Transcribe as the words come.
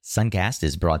Suncast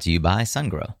is brought to you by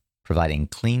SunGrow, providing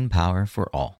clean power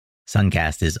for all.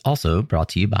 Suncast is also brought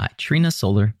to you by Trina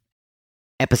Solar.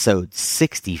 Episode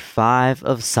 65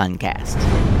 of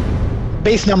Suncast.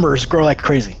 Base numbers grow like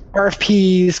crazy.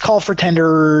 RFPs, call for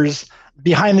tenders,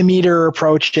 behind the meter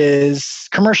approaches,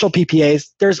 commercial PPAs.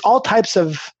 There's all types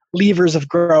of levers of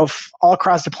growth all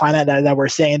across the planet that we're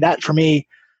seeing. And that, for me,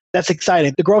 that's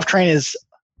exciting. The growth train is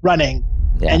running,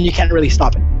 and you can't really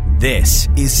stop it. This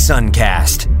is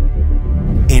Suncast.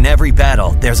 In every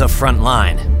battle, there's a front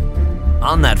line.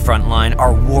 On that front line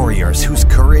are warriors whose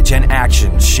courage and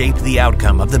actions shape the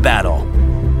outcome of the battle.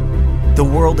 The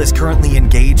world is currently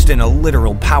engaged in a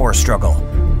literal power struggle,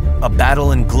 a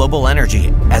battle in global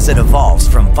energy as it evolves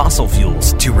from fossil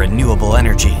fuels to renewable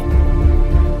energy.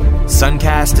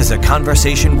 Suncast is a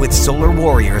conversation with solar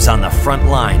warriors on the front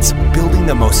lines, building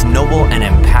the most noble and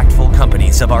impactful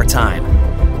companies of our time.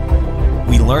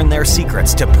 We learn their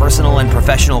secrets to personal and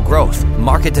professional growth,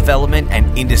 market development,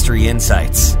 and industry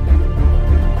insights.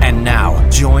 And now,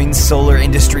 join solar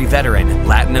industry veteran,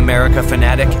 Latin America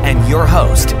fanatic, and your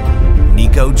host,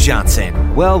 Nico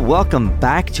Johnson. Well, welcome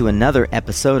back to another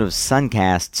episode of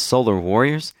Suncast Solar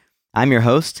Warriors. I'm your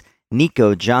host,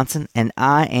 Nico Johnson, and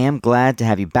I am glad to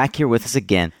have you back here with us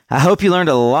again. I hope you learned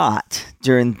a lot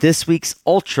during this week's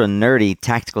ultra nerdy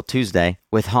Tactical Tuesday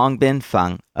with Hongbin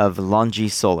Feng of Longi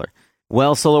Solar.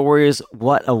 Well, Solar Warriors,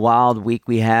 what a wild week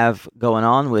we have going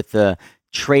on with the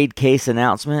trade case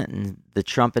announcement and the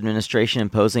Trump administration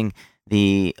imposing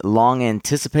the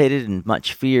long-anticipated and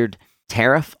much-feared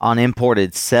tariff on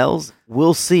imported cells.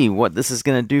 We'll see what this is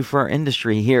going to do for our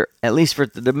industry here, at least for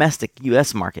the domestic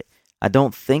U.S. market. I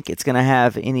don't think it's going to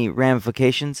have any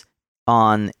ramifications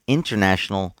on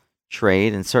international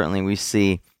trade, and certainly we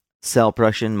see cell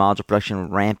production, module production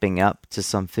ramping up to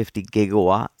some 50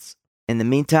 gigawatts. In the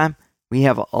meantime, we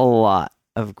have a lot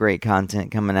of great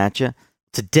content coming at you.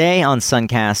 Today on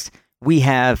Suncast, we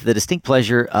have the distinct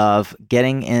pleasure of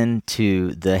getting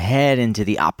into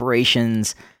the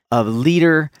operations of a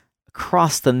leader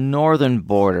across the northern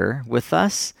border with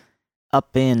us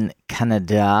up in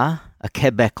Canada, a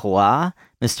Quebecois,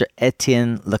 Mr.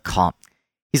 Etienne Lecomte.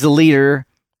 He's the leader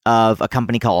of a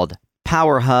company called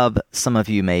PowerHub. Some of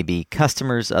you may be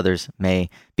customers, others may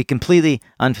be completely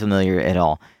unfamiliar at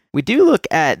all. We do look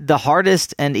at the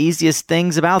hardest and easiest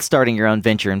things about starting your own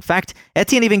venture. In fact,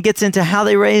 Etienne even gets into how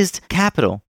they raised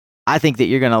capital. I think that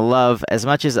you're going to love, as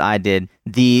much as I did,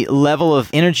 the level of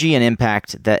energy and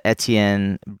impact that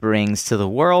Etienne brings to the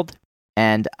world,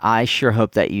 and I sure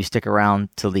hope that you stick around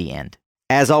till the end.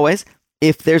 As always,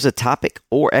 if there's a topic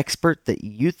or expert that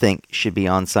you think should be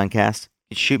on Suncast,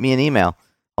 shoot me an email,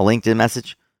 a LinkedIn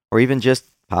message, or even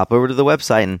just pop over to the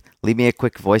website and leave me a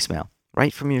quick voicemail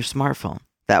right from your smartphone.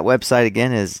 That website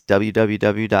again is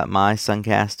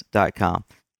www.mysuncast.com.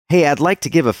 Hey, I'd like to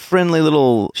give a friendly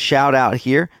little shout out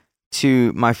here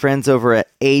to my friends over at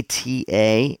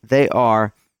ATA. They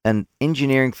are an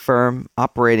engineering firm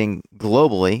operating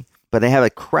globally, but they have a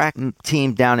crack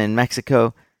team down in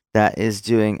Mexico that is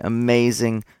doing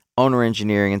amazing owner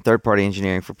engineering and third-party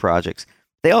engineering for projects.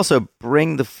 They also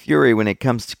bring the fury when it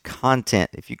comes to content.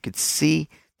 If you could see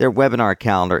their webinar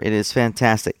calendar, it is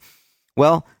fantastic.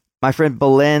 Well, my friend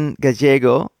Belen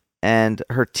Gallego and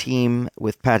her team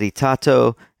with Patty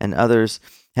Tato and others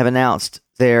have announced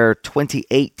their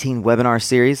 2018 webinar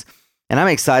series, and I'm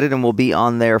excited and will be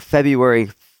on their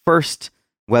February 1st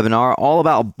webinar all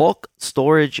about bulk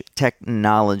storage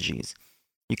technologies.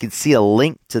 You can see a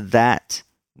link to that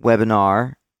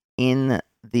webinar in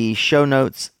the show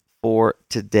notes for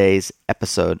today's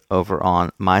episode over on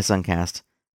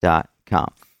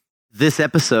mysuncast.com. This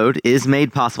episode is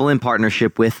made possible in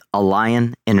partnership with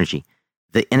Alliant Energy,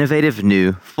 the innovative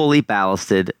new fully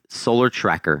ballasted solar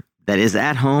tracker that is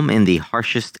at home in the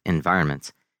harshest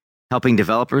environments, helping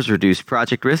developers reduce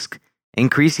project risk,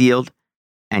 increase yield,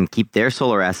 and keep their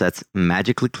solar assets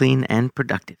magically clean and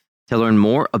productive. To learn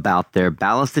more about their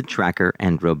ballasted tracker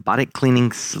and robotic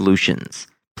cleaning solutions,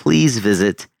 please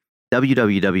visit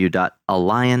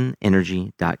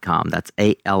www.alliantenergy.com. That's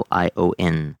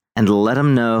ALION. And let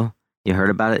them know you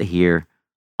heard about it here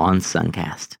on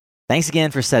Suncast. Thanks again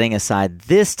for setting aside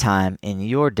this time in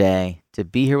your day to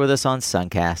be here with us on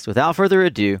Suncast. Without further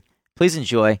ado, please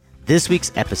enjoy this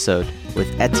week's episode with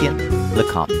Etienne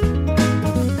Lecomte.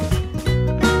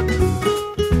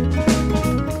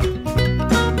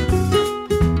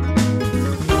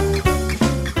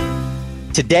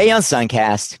 Today on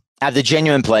Suncast, I have the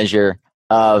genuine pleasure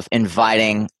of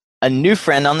inviting a new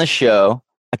friend on the show,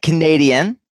 a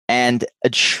Canadian and a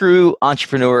true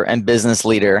entrepreneur and business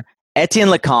leader. Etienne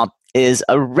Lecomte is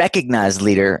a recognized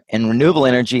leader in renewable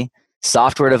energy,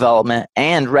 software development,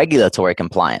 and regulatory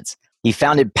compliance. He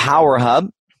founded PowerHub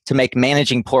to make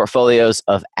managing portfolios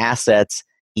of assets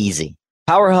easy.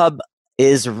 PowerHub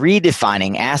is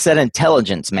redefining asset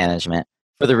intelligence management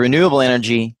for the renewable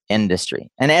energy industry.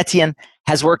 And Etienne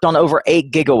has worked on over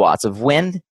 8 gigawatts of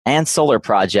wind and solar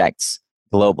projects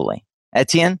globally.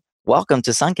 Etienne, welcome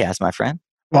to Suncast, my friend.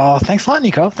 Well, thanks a lot,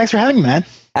 Nico. Thanks for having me, man.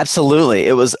 Absolutely.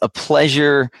 It was a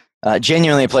pleasure,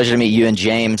 genuinely a pleasure to meet you and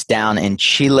James down in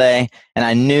Chile. And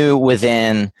I knew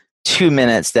within 2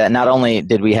 minutes that not only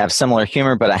did we have similar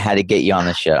humor, but I had to get you on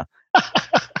the show.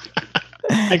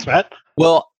 Thanks, Matt.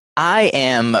 Well, I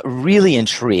am really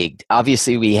intrigued.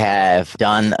 Obviously, we have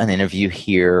done an interview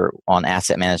here on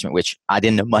asset management, which I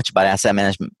didn't know much about asset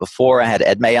management before. I had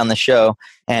Ed May on the show,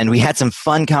 and we had some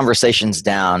fun conversations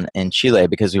down in Chile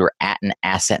because we were at an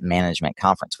asset management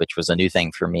conference, which was a new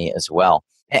thing for me as well.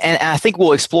 And I think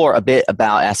we'll explore a bit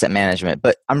about asset management,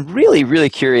 but I'm really, really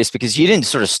curious because you didn't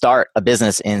sort of start a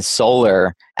business in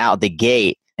solar out the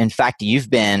gate. In fact, you've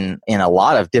been in a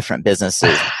lot of different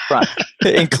businesses,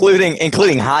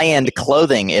 including high-end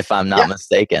clothing, if I'm not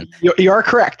mistaken. You are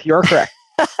correct. You are correct.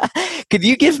 Could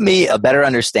you give me a better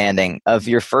understanding of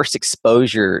your first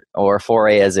exposure or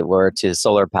foray, as it were, to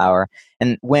solar power,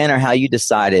 and when or how you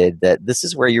decided that this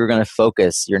is where you were going to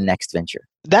focus your next venture?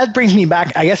 That brings me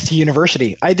back, I guess, to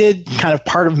university. I did kind of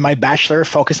part of my bachelor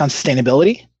focus on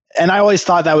sustainability, and I always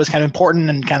thought that was kind of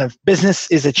important, and kind of business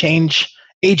is a change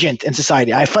agent in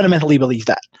society. I fundamentally believe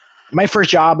that. My first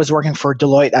job was working for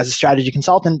Deloitte as a strategy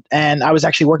consultant, and I was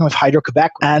actually working with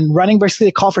Hydro-Quebec and running basically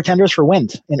a call for tenders for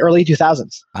wind in early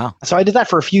 2000s. Wow. So I did that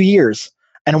for a few years.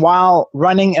 And while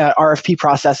running an RFP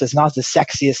process is not the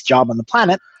sexiest job on the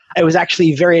planet, it was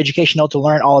actually very educational to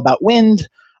learn all about wind,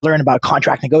 learn about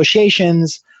contract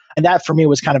negotiations. And that for me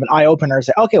was kind of an eye-opener.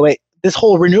 Say, okay, wait, this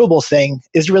whole renewables thing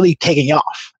is really taking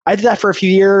off. I did that for a few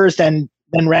years, then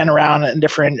ran around in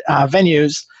different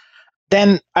venues.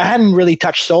 Then I hadn't really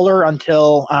touched solar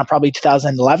until probably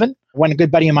 2011, when a good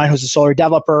buddy of mine who's a solar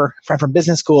developer, friend from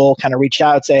business school, kind of reached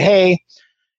out and say, hey,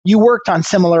 you worked on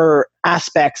similar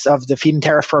aspects of the feed-in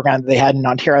tariff program that they had in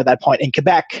Ontario at that point in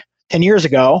Quebec 10 years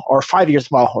ago, or 5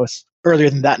 years, well, it was earlier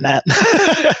than that,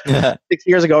 Nat, 6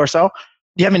 years ago or so.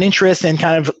 Do you have an interest in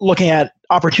kind of looking at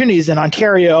opportunities in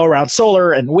Ontario around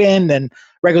solar and wind and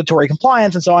regulatory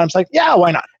compliance and so on? I was like, yeah,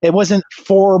 why not? It wasn't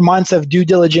 4 months of due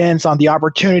diligence on the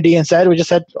opportunity. Instead, we just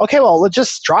said, okay, well, let's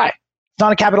just try. It's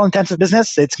not a capital intensive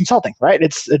business. It's consulting, right?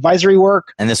 It's advisory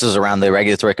work. And this was around the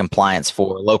regulatory compliance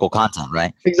for local content,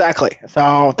 right? Exactly.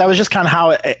 So that was just kind of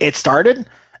how it started.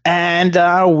 And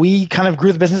we kind of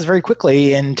grew the business very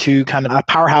quickly into kind of a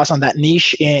powerhouse on that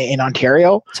niche in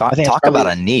Ontario. Talk about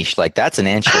a niche. Like that's an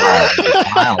inch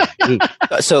wide.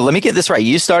 So let me get this right.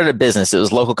 You started a business. It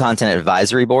was Local Content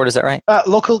Advisory Board. Is that right?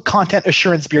 Local Content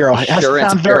Assurance Bureau.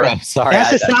 Assurance Bureau. Sorry. It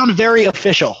has to sound very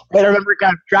official. I remember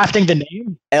kind of drafting the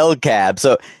name. LCAB.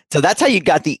 So that's how you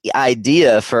got the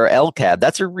idea for LCAB.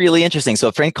 That's really interesting. So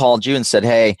a friend called you and said,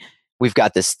 hey, we've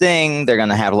got this thing. They're going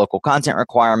to have local content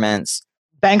requirements.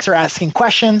 Banks are asking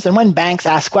questions, and when banks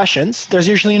ask questions, there's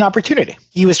usually an opportunity.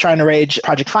 He was trying to raise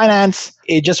project finance.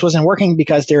 It just wasn't working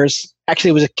because it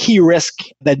was a key risk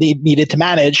that they needed to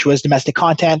manage was domestic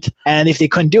content. And if they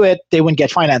couldn't do it, they wouldn't get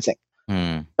financing.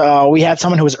 So we had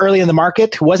someone who was early in the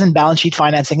market, who wasn't balance sheet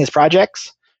financing his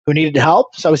projects, who needed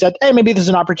help. So we said, hey, maybe there's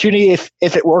an opportunity. If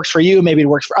it works for you, maybe it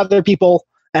works for other people.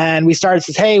 And we started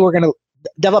to say, hey, we're going to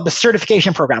develop a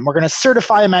certification program. We're going to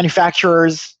certify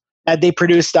manufacturers that they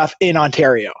produce stuff in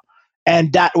Ontario.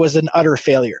 And that was an utter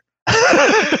failure.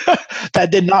 That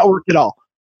did not work at all.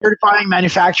 Certifying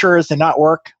manufacturers did not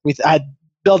work. We had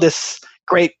built this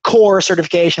great core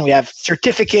certification. We have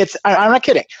certificates. I'm not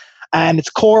kidding. And it's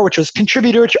core, which was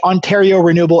contributor to Ontario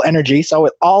Renewable Energy. So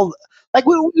it all, like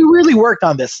we really worked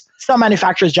on this. Some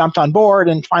manufacturers jumped on board,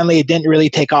 and finally it didn't really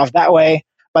take off that way.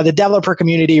 But the developer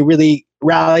community really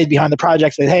rallied behind the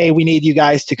project, said, hey, we need you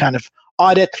guys to kind of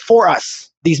audit for us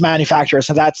these manufacturers.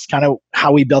 So that's kind of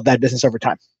how we built that business over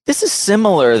time. This is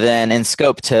similar then in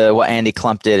scope to what Andy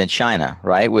Klump did in China,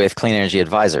 right? With Clean Energy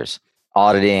Advisors,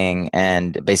 auditing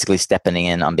and basically stepping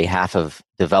in on behalf of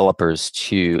developers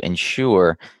to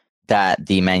ensure that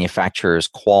the manufacturer's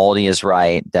quality is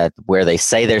right, that where they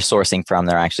say they're sourcing from,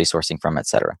 they're actually sourcing from, et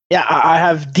cetera. Yeah, I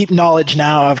have deep knowledge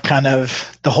now of kind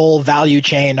of the whole value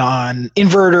chain on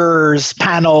inverters,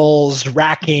 panels,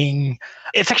 racking.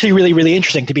 It's actually really, really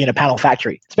interesting to be in a panel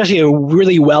factory, especially a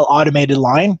really well automated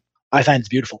line. I find it's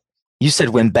beautiful. You said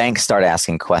when banks start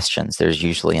asking questions, there's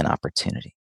usually an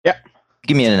opportunity. Yeah.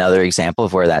 Give me another example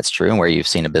of where that's true and where you've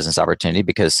seen a business opportunity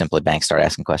because simply banks start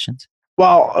asking questions.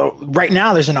 Well, right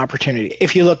now there's an opportunity.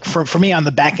 If you look for me on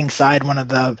the banking side, one of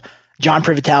the John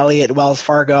Privitelli at Wells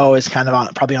Fargo is kind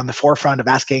of probably on the forefront of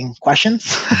asking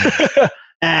questions.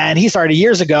 And he started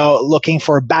years ago looking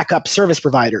for backup service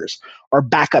providers or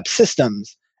backup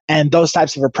systems and those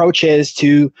types of approaches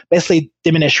to basically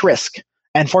diminish risk.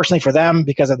 And fortunately for them,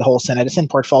 because of the whole SunEdison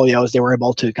portfolios, they were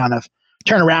able to kind of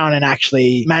turn around and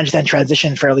actually manage that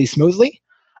transition fairly smoothly.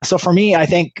 So for me, I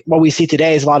think what we see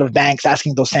today is a lot of banks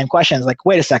asking those same questions, like,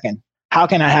 wait a second, how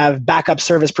can I have backup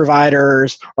service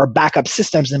providers or backup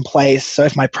systems in place? So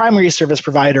if my primary service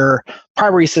provider,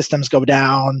 primary systems go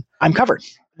down, I'm covered.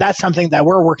 That's something that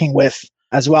we're working with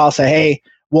as well. Say, hey,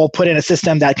 we'll put in a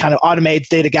system that kind of automates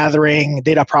data gathering,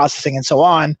 data processing, and so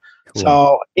on. Cool.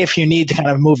 So if you need to kind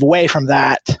of move away from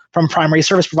that, from primary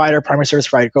service provider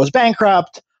goes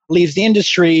bankrupt, leaves the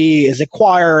industry, is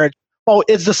acquired. Oh,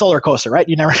 it's the solar coaster, right?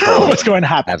 You never know what's going to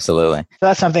happen. Absolutely. So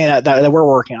that's something that we're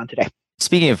working on today.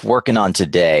 Speaking of working on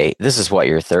today, this is what,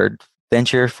 your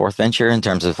fourth venture in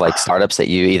terms of like startups that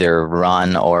you either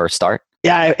run or start?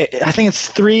 Yeah, I think it's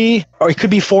 3, or it could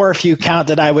be 4 if you count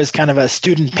that I was kind of a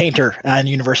student painter in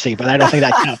university, but I don't think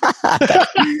that counts.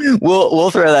 We'll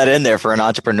throw that in there for an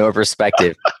entrepreneur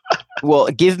perspective. Well,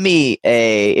 give me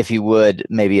if you would,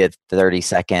 maybe a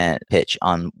 30-second pitch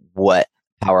on what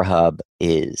PowerHub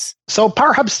is. So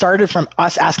PowerHub started from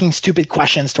us asking stupid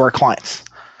questions to our clients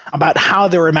about how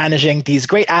they were managing these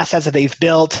great assets that they've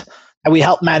built, and we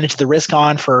helped manage the risk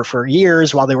on for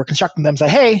years while they were constructing them. Say,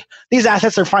 hey, these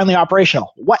assets are finally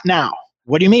operational. What now?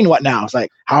 What do you mean, what now? It's like,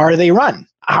 how are they run?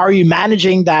 How are you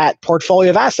managing that portfolio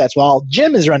of assets? Well,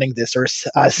 Jim is running this, or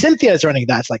Cynthia is running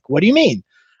that. It's like, what do you mean?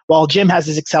 Well, Jim has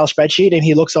this Excel spreadsheet and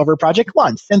he looks over project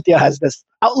 1. Cynthia has this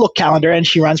Outlook calendar and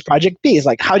she runs project B. It's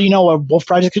like, how do you know what both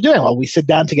projects are doing? Well, we sit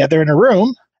down together in a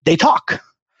room, they talk.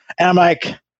 And I'm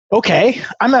like, okay,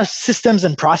 I'm a systems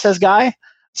and process guy.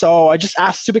 So I just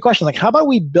asked stupid questions like, how about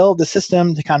we build the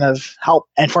system to kind of help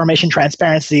information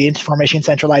transparency, information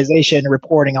centralization,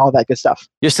 reporting, all of that good stuff.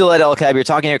 You're still at LCAB. You're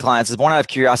talking to your clients. Is it born out of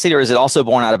curiosity, or is it also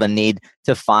born out of a need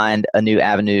to find a new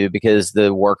avenue because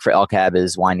the work for LCAB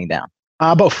is winding down?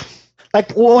 Both.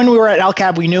 Like when we were at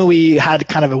LCAB, we knew we had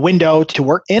kind of a window to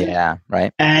work in. Yeah,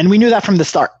 right. And we knew that from the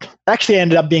start. It actually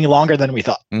ended up being longer than we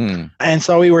thought. And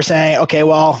so we were saying, okay,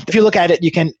 well, if you look at it,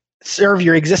 you can serve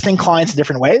your existing clients in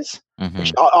different ways, which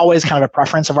is always kind of a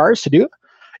preference of ours to do.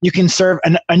 You can serve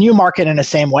a new market in the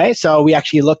same way. So we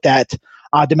actually looked at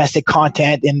domestic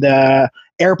content in the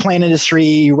airplane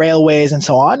industry, railways, and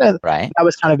so on. Right. That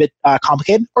was kind of a bit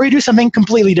complicated. Or you do something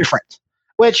completely different,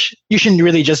 which you shouldn't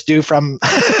really just do from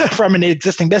an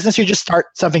existing business. You just start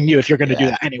something new if you're going to do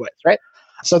that anyways, right?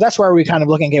 So that's where we kind of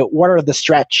looking at what are the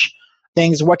stretch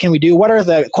things, what can we do? What are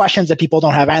the questions that people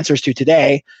don't have answers to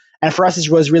today? And for us, it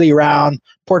was really around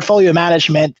portfolio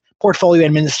management, portfolio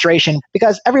administration,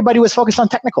 because everybody was focused on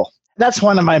technical. That's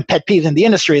one of my pet peeves in the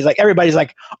industry is like, everybody's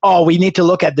like, oh, we need to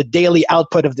look at the daily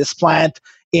output of this plant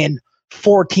in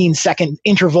 14-second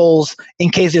intervals in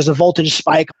case there's a voltage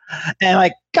spike. And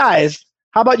like, guys,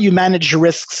 how about you manage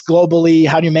risks globally?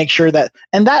 How do you make sure that,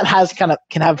 and that has can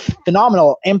have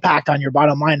phenomenal impact on your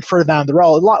bottom line further down the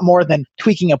road, a lot more than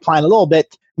tweaking a plan a little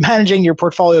bit, managing your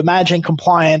portfolio, managing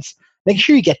compliance, making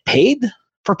sure you get paid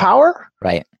for power.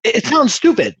 Right. It sounds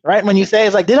stupid, right? When you say,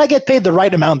 it's like, did I get paid the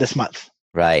right amount this month?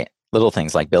 Right. Little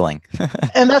things like billing.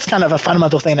 And that's kind of a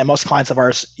fundamental thing that most clients of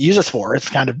ours use us for. It's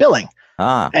kind of billing.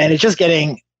 And it's just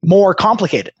getting more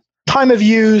complicated. Time of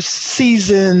use,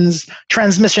 seasons,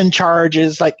 transmission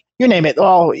charges, like you name it.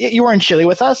 Oh, you were in Chile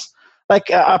with us. Like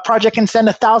a project can send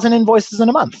 1,000 invoices in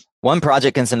a month. One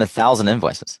project can send 1,000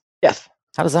 invoices. Yes.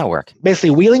 How does that work? Basically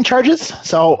wheeling charges.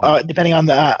 So depending on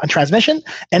the transmission,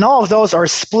 and all of those are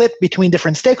split between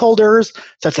different stakeholders.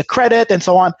 So it's a credit and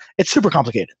so on. It's super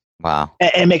complicated. Wow.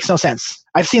 It makes no sense.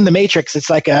 I've seen the matrix. It's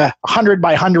like a 100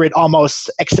 by 100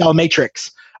 almost Excel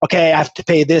matrix. Okay, I have to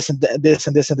pay this and this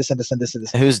and this and this and this and this and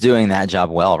this. Who's doing that job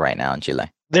well right now in Chile?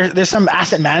 There's some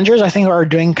asset managers I think who are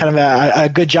doing kind of a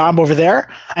good job over there,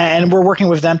 and we're working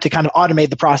with them to kind of automate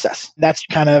the process. That's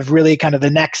kind of really kind of the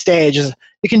next stage. Is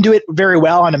you can do it very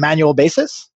well on a manual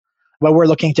basis, but we're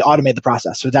looking to automate the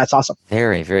process. So that's awesome.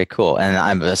 Very, very cool. And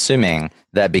I'm assuming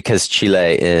that because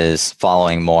Chile is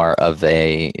following more of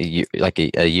a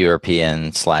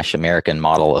European/American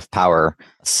model of power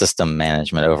system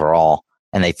management overall,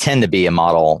 and they tend to be a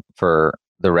model for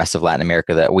the rest of Latin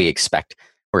America that we expect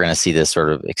we're going to see this sort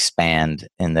of expand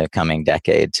in the coming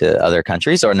decade to other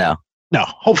countries, or no? No,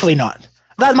 hopefully not.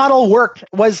 That model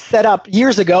was set up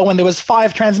years ago when there was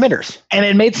 5 transmitters, and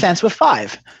it made sense with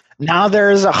 5. Now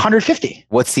there's 150.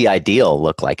 What's the ideal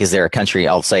look like? Is there a country,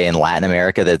 I'll say, in Latin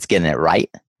America that's getting it right?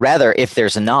 Rather, if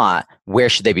there's not, where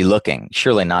should they be looking?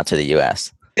 Surely not to the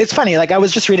U.S. It's funny, like I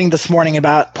was just reading this morning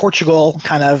about Portugal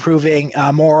kind of approving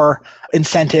more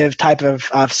incentive type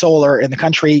of solar in the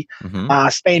country.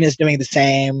 Spain is doing the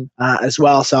same as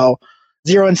well. So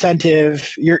zero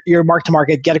incentive, your mark to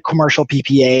market, get a commercial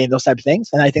PPA and those type of things.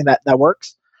 And I think that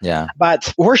works. Yeah.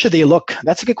 But where should they look?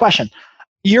 That's a good question.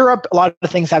 Europe, a lot of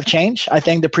things have changed. I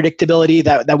think the predictability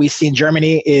that we see in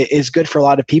Germany is good for a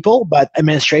lot of people, but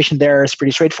administration there is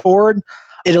pretty straightforward.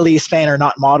 Italy, Spain are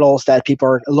not models that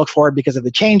people look for because of the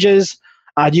changes.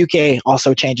 The UK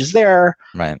also changes there.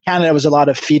 Right. Canada was a lot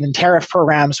of feed-in tariff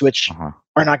programs, which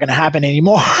are not going to happen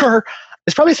anymore.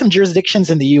 There's probably some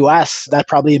jurisdictions in the US that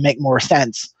probably make more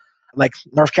sense. Like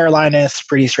North Carolina is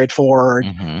pretty straightforward.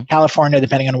 California,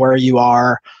 depending on where you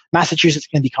are. Massachusetts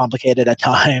can be complicated at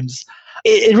times.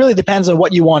 It really depends on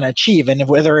what you want to achieve and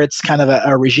whether it's kind of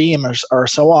a regime or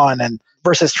so on, and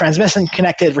versus transmission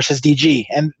connected versus DG.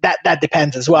 And that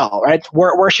depends as well, right?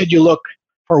 Where should you look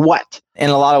for what? In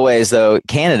a lot of ways, though,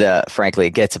 Canada, frankly,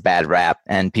 gets a bad rap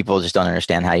and people just don't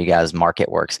understand how you guys' market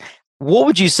works. What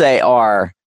would you say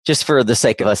are, just for the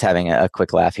sake of us having a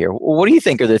quick laugh here, what do you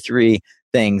think are the three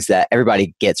things that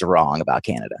everybody gets wrong about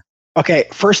Canada? Okay,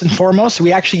 first and foremost,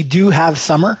 we actually do have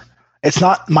summer. It's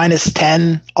not minus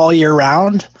 10 all year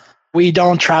round. We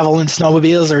don't travel in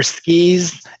snowmobiles or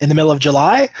skis in the middle of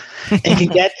July. It can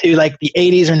get to like the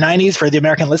 80s or 90s for the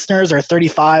American listeners, or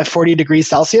 35, 40 degrees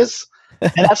Celsius.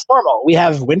 And that's normal. We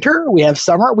have winter, we have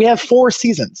summer, we have 4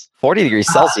 seasons. 40 degrees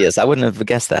Celsius. I wouldn't have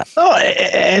guessed that. Oh,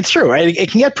 it's true, right?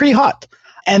 It can get pretty hot.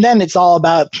 And then it's all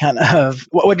about kind of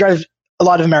what drives a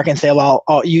lot of Americans say, well,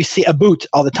 you see a boot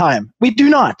all the time. We do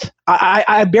not.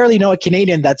 I barely know a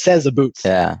Canadian that says a boot.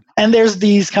 Yeah. And there's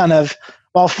these kind of,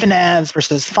 finance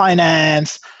versus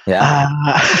finance,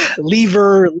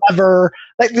 lever.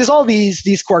 Like there's all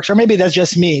these quirks, or maybe that's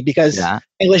just me because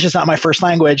English is not my first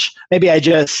language. Maybe I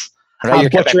just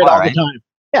butcher it all the time.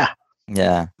 Yeah.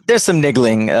 Yeah. There's some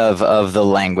niggling of the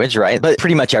language, right? But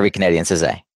pretty much every Canadian says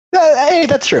A. Hey,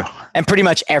 that's true. And pretty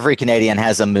much every Canadian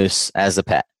has a moose as a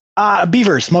pet.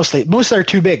 Beavers, mostly. Moose are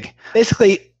too big.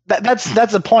 Basically, that's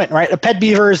the point, right? A pet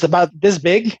beaver is about this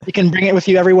big. You can bring it with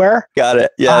you everywhere. Got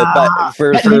it. Yeah, but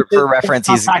for reference,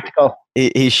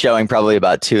 he's showing probably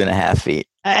about 2.5 feet.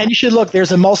 And you should look.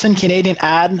 There's a Molson Canadian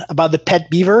ad about the pet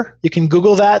beaver. You can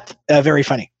Google that. Very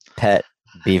funny. Pet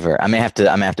beaver. I may have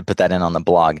to put that in on the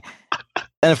blog.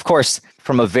 And of course,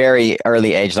 from a very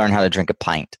early age, learn how to drink a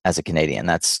pint as a Canadian.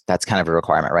 That's kind of a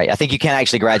requirement, right? I think you can't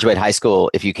actually graduate high school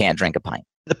if you can't drink a pint.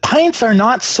 The pints are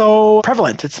not so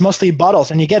prevalent. It's mostly bottles,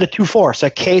 and you get a 2-4, so a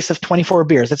case of 24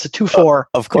 beers. It's a 2-4.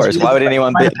 Of course. Why would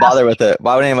anyone bother with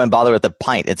a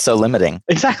pint? It's so limiting.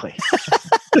 Exactly.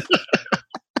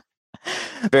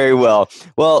 Very well.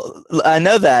 Well, I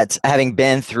know that having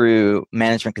been through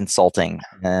management consulting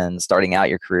and starting out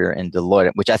your career in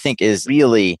Deloitte, which I think is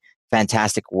really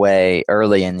fantastic way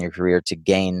early in your career to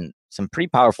gain some pretty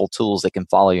powerful tools that can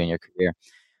follow you in your career.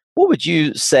 What would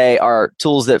you say are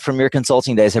tools that from your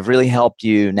consulting days have really helped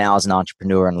you now as an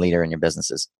entrepreneur and leader in your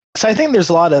businesses? So I think there's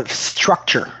a lot of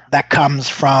structure that comes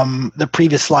from the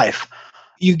previous life.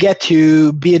 You get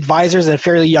to be advisors at a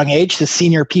fairly young age to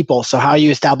senior people. So how you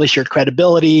establish your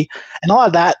credibility and a lot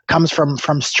of that comes from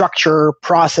structure,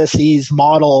 processes,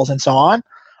 models, and so on.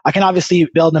 I can obviously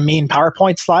build a mean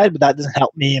PowerPoint slide, but that doesn't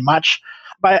help me much.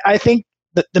 But I think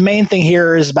that the main thing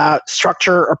here is about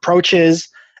structure, approaches.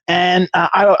 And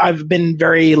I've been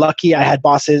very lucky. I had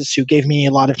bosses who gave me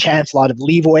a lot of chance, a lot of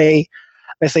leeway.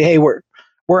 They say, hey, we're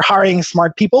hiring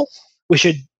smart people. We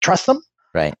should trust them.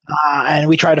 Right. And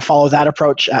we try to follow that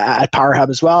approach at PowerHub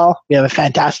as well. We have a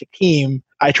fantastic team.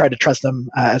 I try to trust them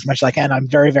as much as I can. I'm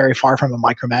very, very far from a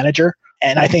micromanager.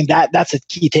 And I think that's a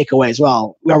key takeaway as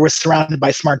well. We're surrounded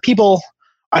by smart people.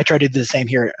 I try to do the same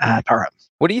here at PowerHub.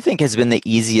 What do you think has been the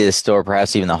easiest or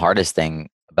perhaps even the hardest thing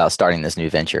about starting this new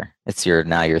venture? It's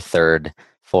now your third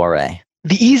foray.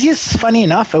 The easiest, funny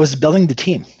enough, was building the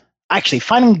team. Actually,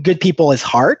 finding good people is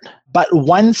hard, but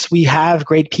once we have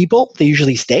great people, they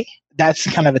usually stay. That's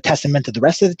kind of a testament to the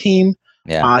rest of the team,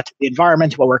 to the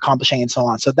environment, what we're accomplishing, and so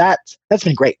on. So that's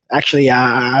been great. Actually,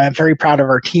 I'm very proud of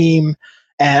our team.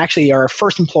 And actually, our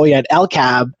first employee at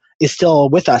LCAB is still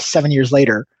with us 7 years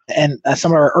later. And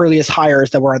some of our earliest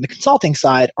hires that were on the consulting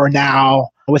side are now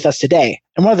with us today.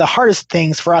 And one of the hardest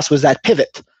things for us was that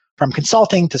pivot from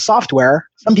consulting to software.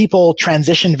 Some people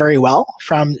transition very well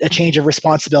from a change of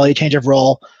responsibility, change of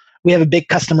role. We have a big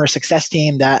customer success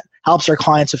team that helps our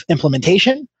clients with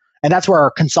implementation. And that's where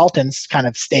our consultants kind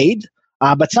of stayed.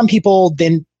 But some people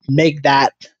didn't make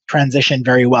that transition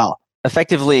very well.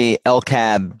 Effectively,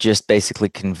 LCAB just basically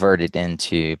converted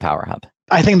into PowerHub.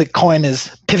 I think the coin is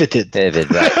pivoted. Pivot,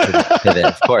 right? Pivot,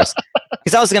 of course.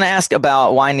 Because I was going to ask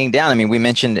about winding down. I mean, we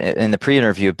mentioned in the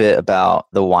pre-interview a bit about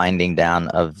the winding down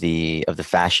of the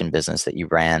fashion business that you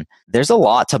ran. There's a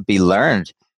lot to be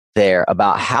learned there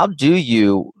about how do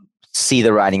you see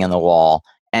the writing on the wall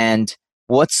and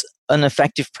what's an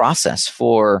effective process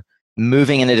for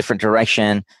moving in a different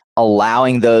direction,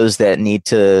 allowing those that need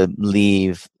to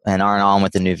leave and aren't on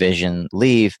with the new vision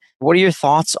leave. What are your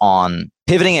thoughts on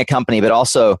pivoting a company, but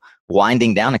also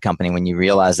winding down a company when you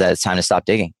realize that it's time to stop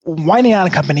digging? Winding down a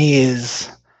company it's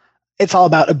all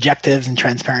about objectives and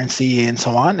transparency and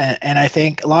so on. And I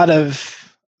think a lot of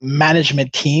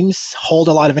management teams hold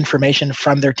a lot of information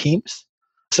from their teams.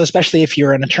 So especially if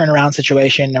you're in a turnaround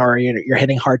situation or you're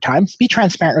hitting hard times, be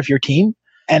transparent with your team.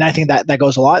 And I think that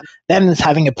goes a lot. Then it's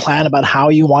having a plan about how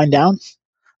you wind down.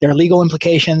 There are legal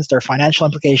implications, there are financial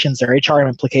implications, there are HR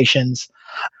implications.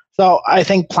 So I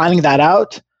think planning that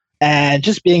out and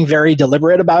just being very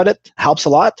deliberate about it helps a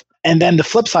lot. And then the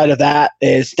flip side of that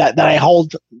is that I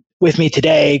hold with me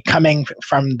today, coming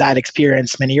from that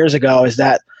experience many years ago, is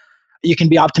that you can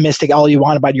be optimistic all you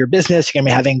want about your business. You're going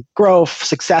to be having growth,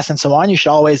 success, and so on. You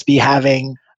should always be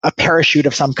having a parachute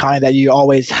of some kind that you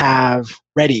always have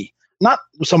ready. Not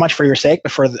so much for your sake,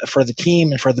 but for the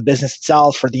team and for the business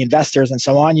itself, for the investors and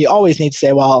so on. You always need to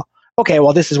say, well, okay,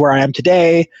 well, this is where I am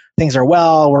today. Things are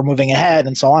well. We're moving ahead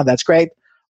and so on. That's great.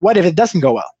 What if it doesn't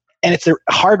go well? And it's a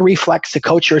hard reflex to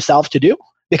coach yourself to do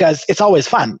because it's always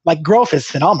fun. Like growth is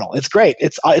phenomenal. It's great.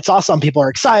 It's awesome. People are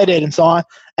excited and so on.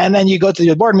 And then you go to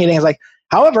the board meeting. It's like,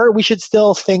 however, we should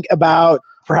still think about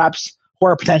perhaps who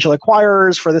are potential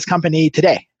acquirers for this company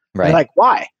today. Right. And like,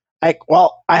 why? Like,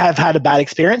 well, I have had a bad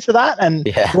experience with that and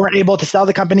we weren't able to sell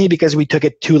the company because we took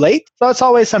it too late. So it's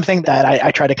always something that I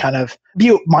try to kind of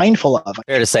be mindful of.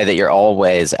 Fair to say that you're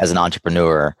always, as an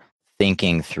entrepreneur,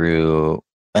 thinking through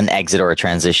an exit or a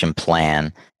transition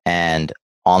plan and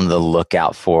on the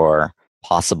lookout for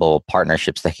possible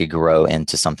partnerships that could grow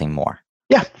into something more.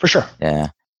 Yeah, for sure. Yeah.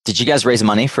 Did you guys raise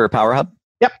money for PowerHub?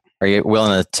 Yep. Are you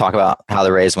willing to talk about how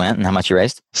the raise went and how much you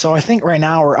raised? So I think right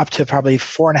now we're up to probably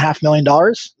 $4.5 million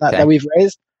that we've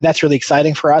raised. That's really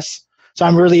exciting for us. So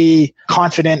I'm really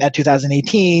confident at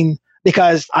 2018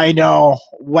 because I know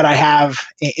what I have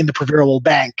in the proverbial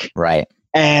bank. Right.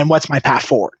 And what's my path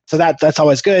forward. So that's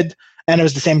always good. And it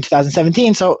was the same in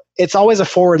 2017. So it's always a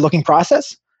forward-looking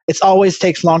process. It always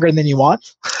takes longer than you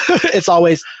want. It's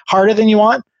always harder than you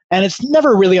want. And it's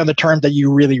never really on the terms that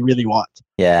you really, really want.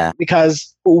 Yeah.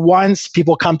 Because once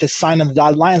people come to sign on the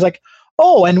dotted line, it's like,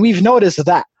 oh, and we've noticed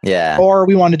that. Yeah. Or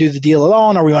we want to do the deal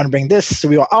alone, or we want to bring this. So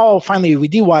we want, finally, we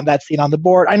do want that seat on the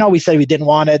board. I know we said we didn't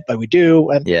want it, but we do.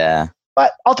 And, yeah.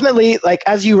 But ultimately, like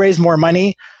as you raise more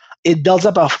money, it builds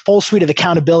up a full suite of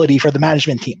accountability for the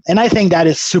management team. And I think that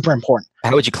is super important.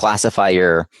 How would you classify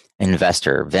your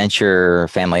investor, venture,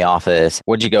 family office?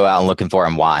 What did you go out and looking for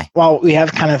and why? Well, we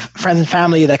have kind of friends and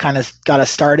family that kind of got us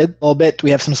started a little bit.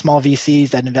 We have some small VCs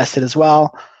that invested as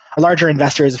well. A larger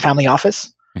investor is a family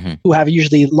office who have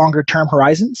usually longer term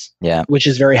horizons, which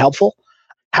is very helpful.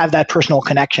 Have that personal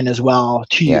connection as well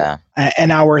to you. And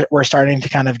now we're starting to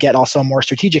kind of get also more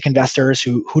strategic investors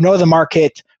who know the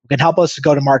market, who can help us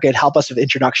go to market, help us with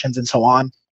introductions and so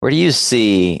on. Where do you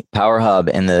see PowerHub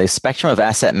in the spectrum of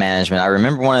asset management? I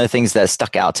remember one of the things that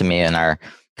stuck out to me in our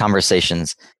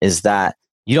conversations is that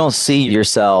you don't see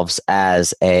yourselves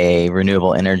as a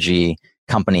renewable energy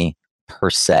company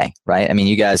per se, right? I mean,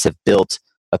 you guys have built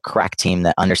a crack team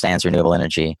that understands renewable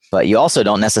energy, but you also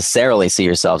don't necessarily see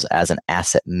yourselves as an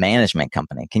asset management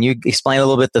company. Can you explain a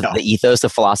little bit the ethos, the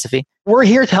philosophy? We're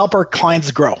here to help our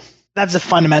clients grow. That's the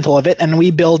fundamental of it. And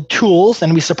we build tools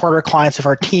and we support our clients with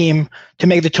our team to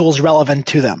make the tools relevant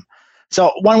to them.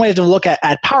 So one way to look at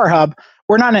PowerHub,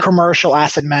 we're not a commercial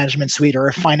asset management suite or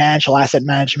a financial asset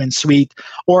management suite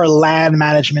or a land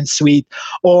management suite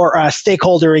or a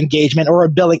stakeholder engagement or a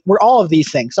billing. We're all of these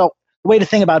things. So the way to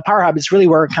think about PowerHub is really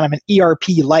we're kind of an ERP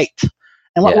light.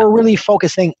 And what we're really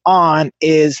focusing on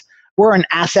is we're an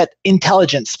asset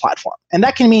intelligence platform. And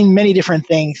that can mean many different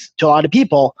things to a lot of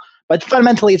people. But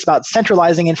fundamentally, it's about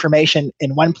centralizing information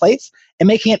in one place and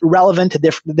making it relevant to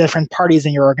different parties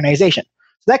in your organization.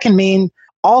 So that can mean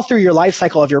all through your life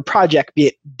cycle of your project, be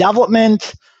it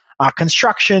development,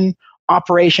 construction,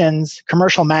 operations,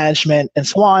 commercial management, and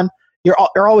so on, you're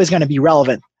always going to be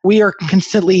relevant. We are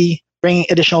constantly bringing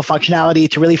additional functionality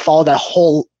to really follow that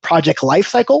whole project life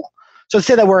cycle. So to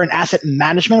say that we're an asset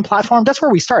management platform, that's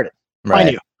where we started,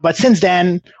 mind you. But since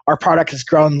then, our product has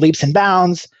grown leaps and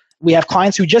bounds. We have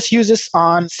clients who just use us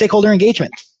on stakeholder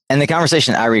engagement. And the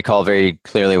conversation I recall very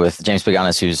clearly with James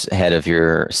Paganis, who's head of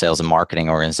your sales and marketing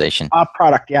organization.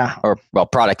 Product, yeah.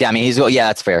 Product. Yeah, I mean,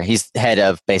 that's fair. He's head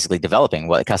of basically developing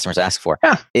what customers ask for.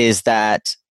 Yeah. Is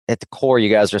that at the core, you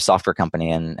guys are a software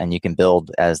company and you can build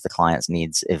as the client's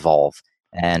needs evolve.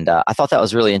 And I thought that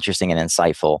was really interesting and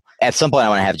insightful. At some point, I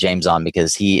want to have James on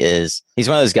because he's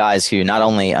one of those guys who not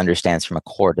only understands from a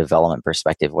core development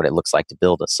perspective what it looks like to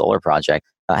build a solar project,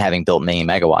 having built many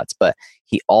megawatts, but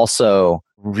he also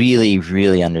really,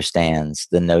 really understands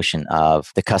the notion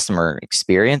of the customer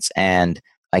experience and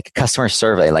like a customer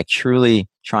survey, like truly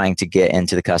trying to get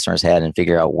into the customer's head and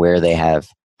figure out where they have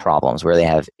problems, where they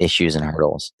have issues and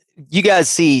hurdles. You guys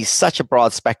see such a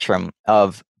broad spectrum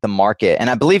of the market,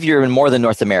 and I believe you're in more than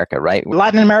North America, right?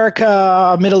 Latin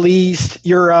America, Middle East,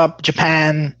 Europe,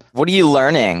 Japan. What are you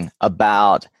learning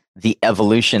about the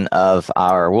evolution of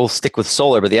we'll stick with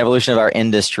solar, but the evolution of our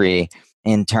industry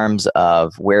in terms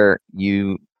of where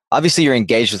obviously you're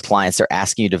engaged with clients, they're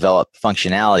asking you to develop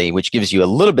functionality, which gives you a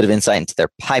little bit of insight into their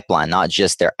pipeline, not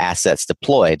just their assets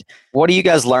deployed. What are you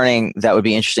guys learning that would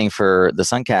be interesting for the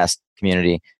Suncast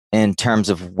community in terms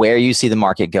of where you see the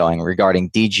market going regarding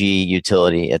DG,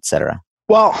 utility, et cetera?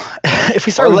 Well, if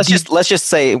we start let's just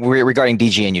say regarding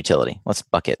DG and utility. Let's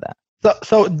bucket that.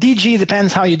 So DG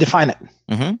depends how you define it.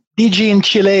 Mm-hmm. DG in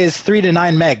Chile is 3 to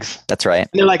 9 megs. That's right. And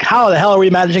they're like, how the hell are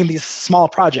we managing these small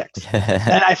projects?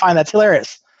 And I find that's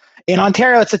hilarious. In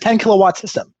Ontario, it's a 10 kilowatt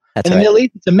system. In the Middle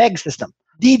East, it's a meg system.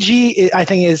 DG, I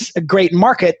think, is a great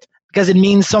market because it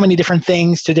means so many different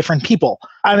things to different people.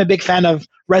 I'm a big fan of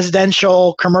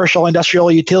residential, commercial, industrial,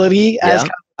 utility. Yeah,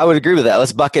 I would agree with that.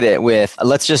 Let's bucket it with,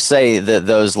 let's just say that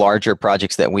those larger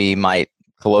projects that we might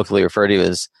colloquially refer to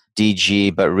as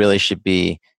DG, but really should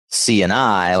be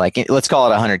C&I, like let's call it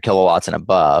 100 kilowatts and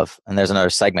above. And there's another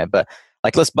segment, but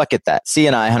like let's bucket that.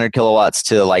 C&I 100 kilowatts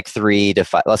to like 3 to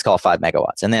 5, let's call it 5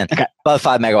 megawatts. And then above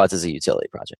 5 megawatts is a utility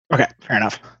project. Okay, fair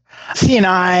enough.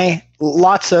 C&I,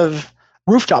 lots of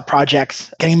rooftop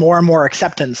projects getting more and more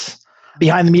acceptance.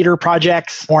 Behind the meter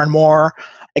projects, more and more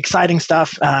exciting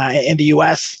stuff in the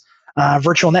US,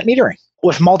 virtual net metering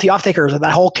with multi off-takers.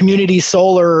 That whole community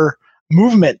solar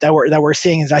movement that we're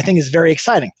seeing I think is very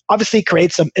exciting. Obviously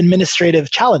creates some administrative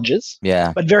challenges,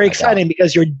 but very exciting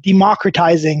because you're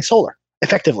democratizing solar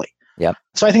effectively. Yep.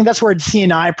 So I think that's where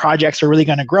C&I projects are really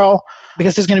going to grow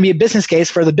because there's going to be a business case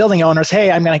for the building owners.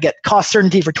 Hey, I'm going to get cost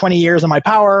certainty for 20 years on my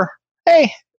power.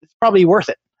 Hey, it's probably worth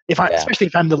it especially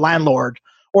if I'm the landlord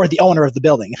or the owner of the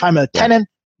building. If I'm a tenant,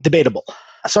 debatable.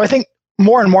 So I think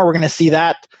more and more we're going to see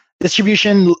that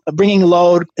distribution, bringing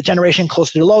load generation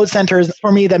closer to load centers.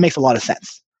 For me, that makes a lot of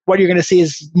sense. What you're going to see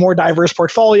is more diverse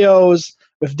portfolios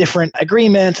with different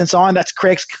agreements and so on. That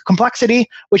creates complexity,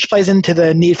 which plays into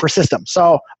the need for systems.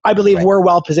 So I believe we're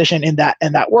well positioned in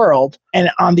that world.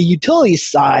 And on the utility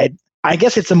side, I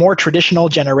guess it's a more traditional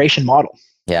generation model.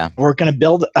 Yeah, we're going to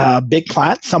build a big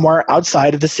plant somewhere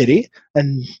outside of the city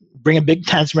and bring a big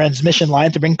transmission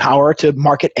line to bring power to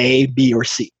market A, B, or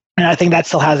C. And I think that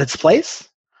still has its place,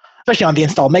 especially on the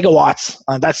installed megawatts.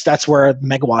 That's where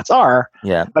megawatts are.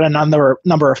 Yeah. But a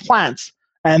number of plants.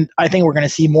 And I think we're going to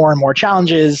see more and more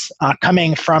challenges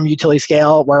coming from utility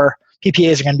scale where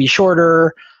PPAs are going to be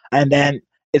shorter. And then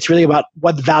it's really about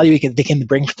what value they can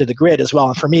bring to the grid as well.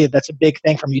 And for me, that's a big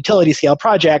thing from utility scale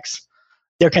projects.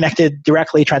 They're connected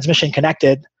directly, transmission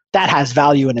connected. That has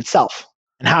value in itself.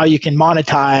 And how you can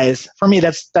monetize, for me,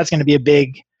 that's going to be a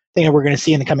big thing that we're going to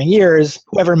see in the coming years.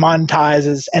 Whoever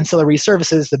monetizes ancillary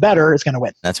services, the better is going to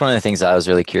win. That's one of the things I was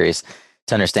really curious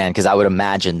to understand, because I would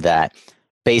imagine that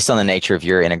based on the nature of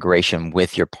your integration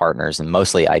with your partners and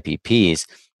mostly IPPs,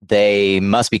 they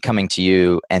must be coming to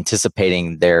you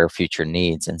anticipating their future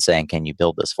needs and saying, can you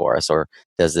build this for us? Or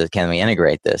can we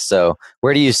integrate this? So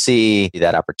where do you see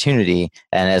that opportunity?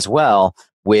 And as well,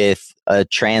 with a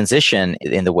transition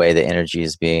in the way that energy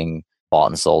is being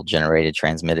bought and sold, generated,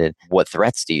 transmitted, what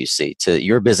threats do you see to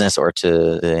your business or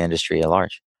to the industry at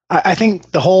large? I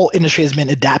think the whole industry has been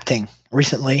adapting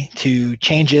recently to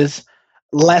changes,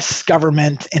 less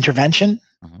government intervention,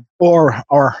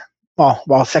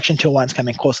 well, Section 201 is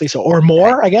coming closely, or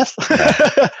more, I guess,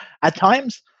 at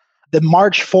times. The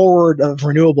march forward of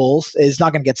renewables is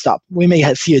not going to get stopped. We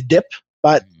may see a dip,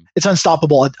 but it's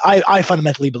unstoppable. I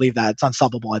fundamentally believe that it's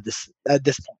unstoppable at this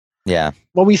point. Yeah.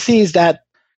 What we see is that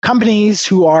companies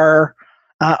who are,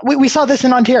 we saw this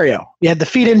in Ontario. We had the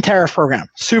feed-in tariff program,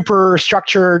 super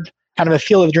structured, kind of a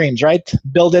field of dreams, right?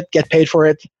 Build it, get paid for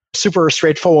it, super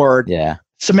straightforward. Yeah.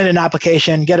 Submit an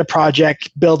application, get a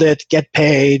project, build it, get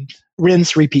paid,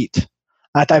 rinse, repeat,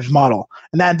 type of model.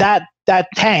 And that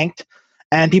tanked,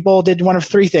 and people did one of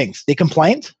three things. They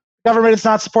complained, government is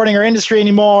not supporting our industry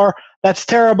anymore, That's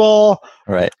terrible.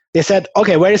 Right. They said,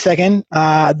 okay, wait a second.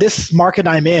 This market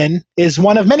I'm in is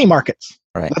one of many markets.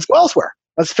 Right. Let's go elsewhere.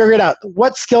 Let's figure it out.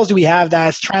 What skills do we have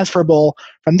that's transferable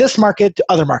from this market to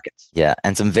other markets? Yeah.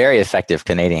 And some very effective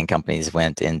Canadian companies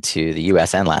went into the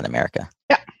US and Latin America.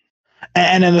 Yeah.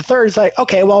 And then the third is like,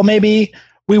 okay, well, maybe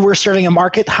we were serving a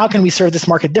market. How can we serve this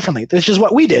market differently? This is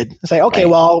what we did. It's like, okay,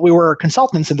 well, we were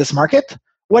consultants in this market.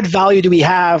 What value do we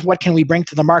have? What can we bring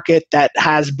to the market that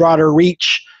has broader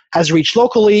reach, has reach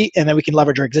locally, and then we can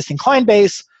leverage our existing client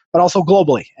base, but also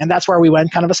globally. And that's where we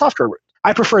went kind of a software route.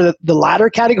 I prefer the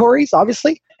latter categories,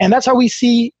 obviously. And that's how we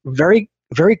see very,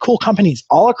 very cool companies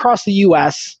all across the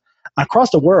US,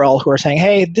 across the world, who are saying,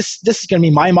 hey, this is going to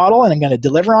be my model and I'm going to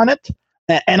deliver on it.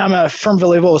 And I'm a firm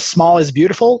believer small is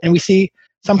beautiful. And we see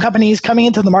some companies coming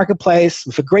into the marketplace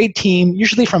with a great team,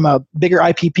 usually from a bigger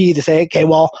IPP, to say, okay,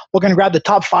 well, we're going to grab the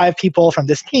top 5 people from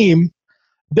this team,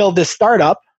 build this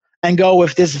startup, and go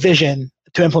with this vision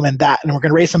to implement that. And we're going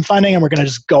to raise some funding and we're going to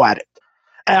just go at it.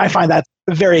 And I find that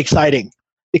very exciting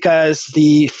because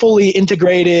the fully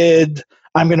integrated,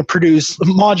 I'm going to produce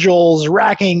modules,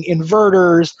 racking,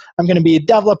 inverters, I'm going to be a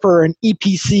developer, an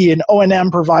EPC, an O&M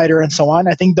provider, and so on.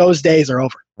 I think those days are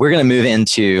over. We're going to move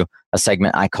into a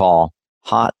segment I call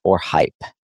hot or hype.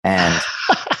 And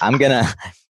I'm going to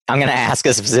ask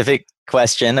a specific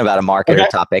question about a market or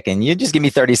topic, and you just give me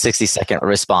 30, 60-second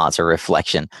response or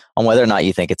reflection on whether or not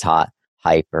you think it's hot,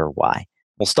 hype, or why.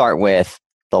 We'll start with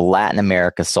the Latin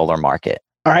America solar market.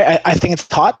 All right, I think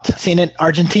it's hot. Seen it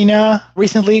Argentina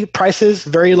recently, prices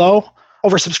very low,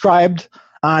 oversubscribed.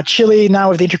 Chile now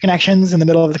with the interconnections in the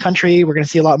middle of the country, we're going to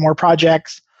see a lot more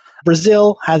projects.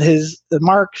 Brazil had the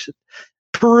marks,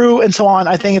 Peru, and so on.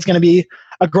 I think it's going to be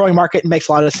a growing market and makes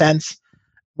a lot of sense.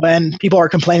 When people are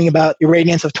complaining about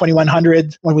irradiance of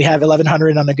 2100 when we have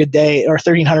 1100 on a good day or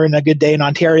 1300 on a good day in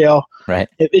Ontario, right?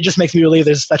 It just makes me believe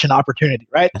there's such an opportunity,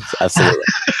 right? Absolutely.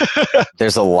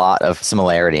 There's a lot of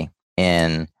similarity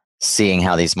in seeing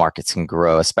how these markets can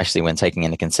grow, especially when taking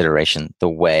into consideration the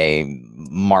way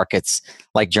markets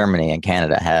like Germany and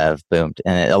Canada have boomed.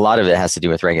 And a lot of it has to do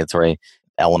with regulatory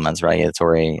elements,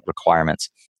 regulatory requirements.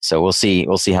 So we'll see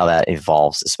how that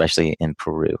evolves, especially in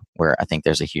Peru, where I think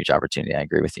there's a huge opportunity. I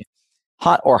agree with you.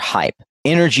 Hot or hype?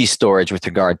 Energy storage with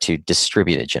regard to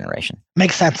distributed generation.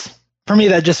 Makes sense. For me,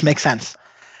 that just makes sense.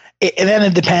 And then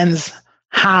it depends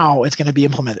how it's going to be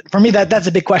implemented. For me, that's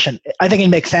a big question. I think it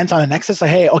makes sense on a nexus. Like,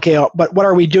 hey, okay, but what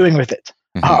are we doing with it?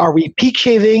 Mm-hmm. Are we peak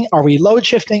shaving? Are we load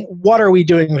shifting? What are we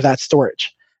doing with that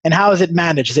storage? And how is it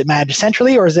managed? Is it managed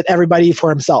centrally or is it everybody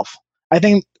for himself? I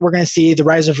think we're going to see the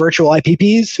rise of virtual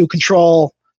IPPs who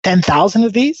control 10,000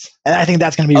 of these. And I think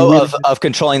that's going to be of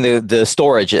controlling the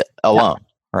storage alone,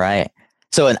 right?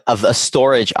 So of a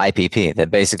storage IPP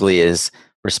that basically is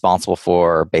responsible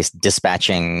for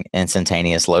dispatching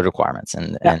instantaneous load requirements.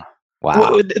 And wow.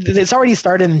 Well, it's already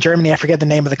started in Germany. I forget the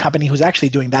name of the company who's actually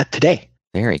doing that today.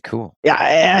 Very cool. Yeah,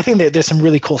 and I think that there's some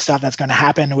really cool stuff that's going to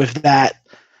happen with that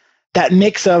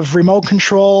mix of remote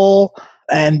control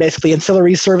and basically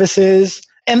ancillary services.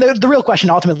 And the real question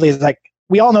ultimately is like,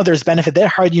 we all know there's benefit there.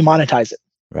 How do you monetize it?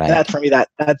 Right. And that's for me,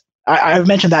 I've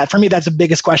mentioned that. For me, that's the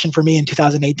biggest question for me in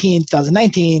 2018,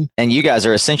 2019. And you guys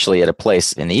are essentially at a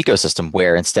place in the ecosystem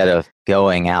where instead of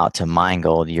going out to mine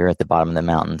gold, you're at the bottom of the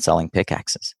mountain selling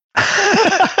pickaxes.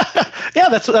 Yeah,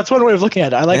 that's one way of looking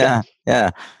at it. I like it. Yeah.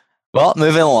 Well,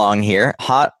 moving along here,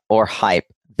 hot or hype,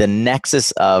 the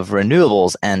nexus of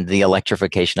renewables and the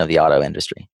electrification of the auto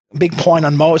industry. Big point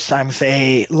on most times,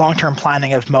 say long-term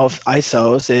planning of most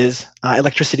ISOs is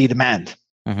electricity demand.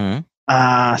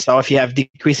 Mm-hmm. So if you have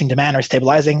decreasing demand or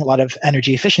stabilizing, a lot of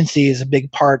energy efficiency is a big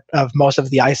part of most of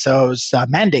the ISO's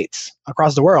mandates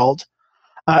across the world.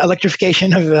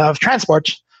 Electrification of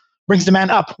transport brings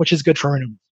demand up, which is good for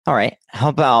renewables. All right. How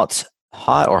about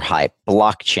hot or hype,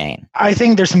 blockchain? I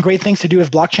think there's some great things to do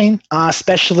with blockchain,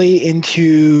 especially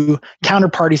into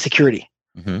counterparty security.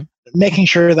 Mm-hmm. Making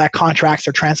sure that contracts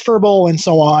are transferable and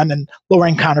so on, and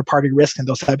lowering counterparty risk and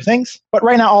those type of things. But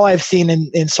right now, all I've seen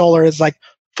in solar is like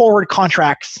forward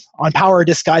contracts on power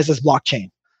disguised as blockchain.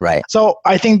 Right. So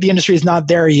I think the industry is not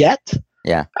there yet.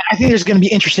 Yeah. I think there's going to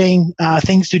be interesting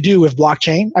things to do with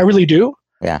blockchain. I really do.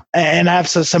 Yeah. And I have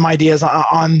some ideas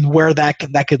on where that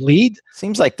could lead.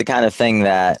 Seems like the kind of thing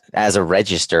that, as a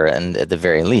register, and at the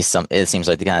very least, it seems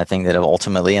like the kind of thing that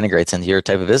ultimately integrates into your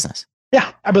type of business. Yeah,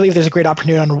 I believe there's a great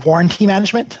opportunity on warranty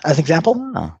management, as an example.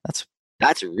 Oh,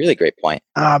 that's a really great point.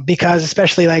 Because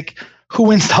especially like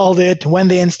who installed it, when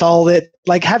they installed it,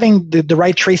 like having the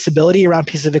right traceability around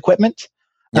pieces of equipment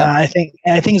Yep. I think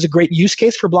it's a great use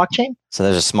case for blockchain. So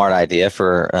there's a smart idea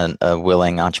for a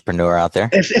willing entrepreneur out there.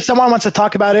 If someone wants to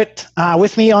talk about it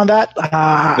with me on that,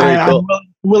 I'm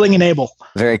willing and able.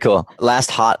 Very cool.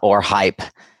 Last hot or hype.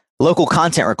 Local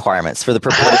content requirements for the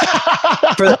proposed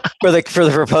for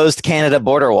the proposed Canada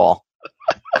border wall.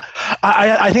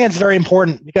 I think it's very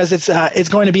important because it's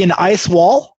going to be an ice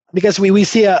wall because we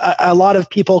see a lot of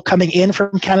people coming in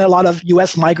from Canada, a lot of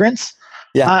U.S. migrants.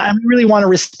 Yeah. And we really want to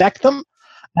respect them,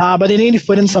 but they need to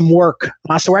put in some work.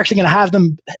 So we're actually going to have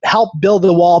them help build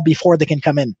the wall before they can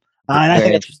come in. And I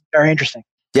think it's very interesting.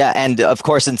 Yeah, and of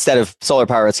course, instead of solar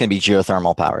power, it's going to be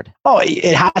geothermal powered. Oh,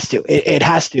 it has to. It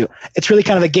has to. It's really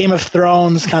kind of a Game of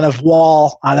Thrones kind of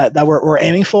wall that we're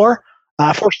aiming for.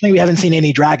 Fortunately, we haven't seen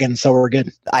any dragons, so we're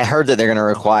good. I heard that they're going to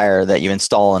require that you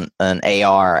install an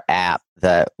AR app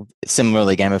that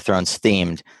similarly Game of Thrones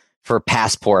themed for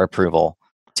passport approval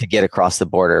to get across the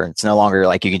border. It's no longer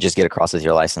like you can just get across with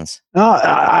your license. No,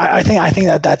 I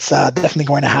think that's definitely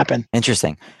going to happen.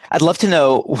 Interesting. I'd love to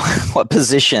know what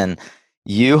position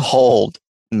you hold,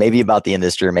 maybe about the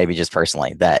industry or maybe just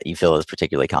personally, that you feel is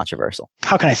particularly controversial.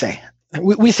 How can I say?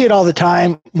 We see it all the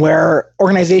time where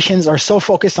organizations are so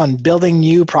focused on building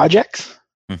new projects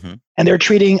and they're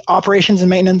treating operations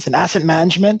and maintenance and asset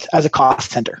management as a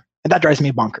cost center. And that drives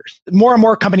me bonkers. More and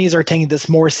more companies are taking this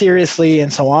more seriously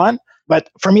and so on. But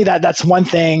for me, that's one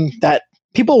thing that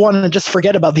people want to just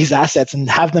forget about these assets and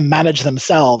have them manage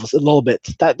themselves a little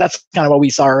bit. That's kind of what we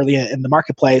saw early in the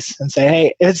marketplace and say,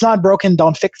 hey, if it's not broken,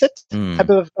 don't fix it type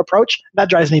of approach. That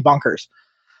drives me bonkers.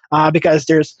 Because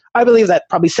I believe that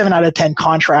probably 7 out of 10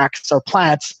 contracts or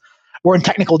plants were in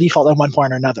technical default at one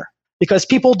point or another because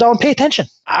people don't pay attention.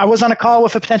 I was on a call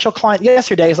with a potential client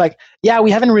yesterday. It's like, yeah,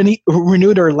 we haven't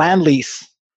renewed our land lease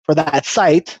for that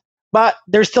site, but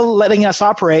they're still letting us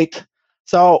operate.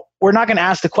 So we're not going to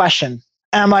ask the question.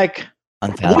 And I'm like,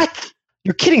 what?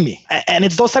 You're kidding me. And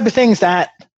it's those type of things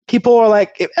that people are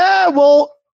like, we'll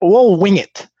wing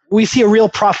it. We see a real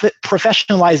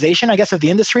professionalization, I guess, of the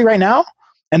industry right now.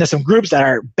 And there's some groups that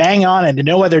are bang on and to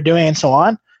know what they're doing and so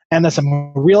on. And there's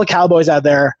some real cowboys out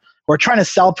there who are trying to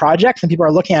sell projects and people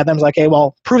are looking at them like, hey,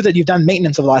 well, prove that you've done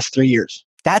maintenance over the last 3 years.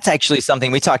 That's actually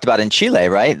something we talked about in Chile,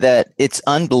 right? That it's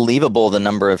unbelievable the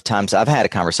number of times I've had a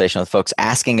conversation with folks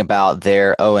asking about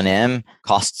their O&M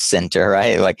cost center,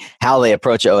 right? Like how they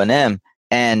approach O&M,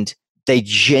 and they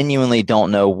genuinely don't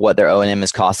know what their O&M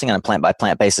is costing on a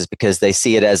plant-by-plant basis because they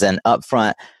see it as an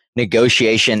upfront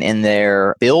negotiation in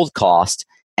their build cost.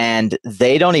 And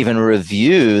they don't even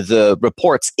review the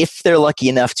reports if they're lucky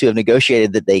enough to have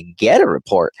negotiated that they get a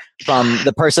report from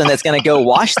the person that's going to go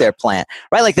wash their plant,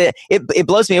 right? Like it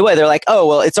blows me away. They're like, oh,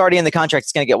 well, it's already in the contract.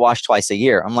 It's going to get washed twice a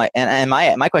year. I'm like, and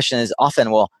my question is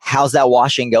often, well, how's that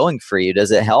washing going for you?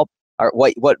 Does it help? Or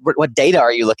what data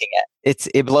are you looking at?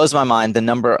 It blows my mind the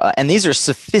number, and these are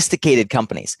sophisticated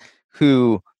companies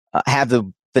who have the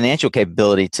financial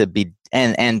capability to be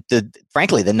and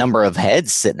frankly the number of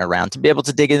heads sitting around to be able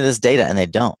to dig into this data, and they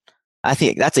don't. I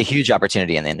think that's a huge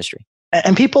opportunity in the industry.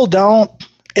 And people don't.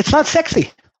 It's not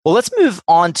sexy. Well, let's move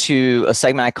on to a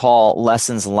segment I call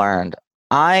Lessons Learned.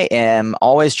 I am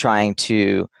always trying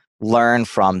to learn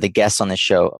from the guests on the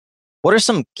show. What are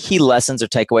some key lessons or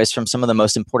takeaways from some of the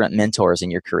most important mentors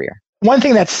in your career? One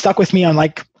thing that stuck with me on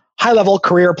like high level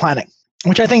career planning,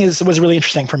 which I think was really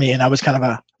interesting for me. And I was kind of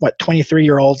a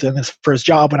 23-year-old in his first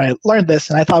job when I learned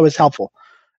this, and I thought it was helpful.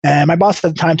 And my boss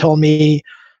at the time told me,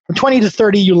 from 20 to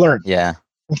 30, you learn. Yeah.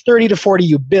 From 30 to 40,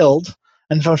 you build.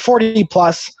 And from 40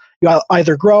 plus, you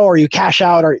either grow or you cash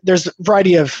out, or there's a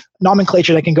variety of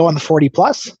nomenclature that can go on the 40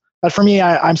 plus. But for me,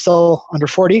 I'm still under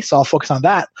 40, so I'll focus on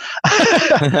that.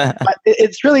 But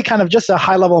it's really kind of just a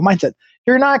high level mindset.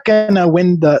 You're not going to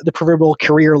win the proverbial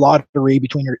career lottery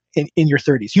between in your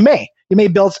 30s. You may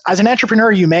build, as an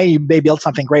entrepreneur, you may build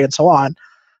something great and so on.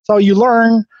 So you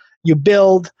learn, you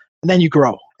build, and then you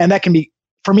grow. And that can be,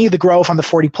 for me, the growth on the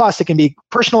 40 plus, it can be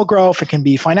personal growth, it can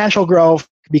be financial growth,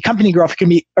 it can be company growth, it can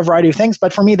be a variety of things.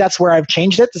 But for me, that's where I've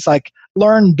changed it. It's like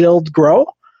learn, build, grow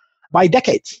by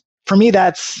decades. For me,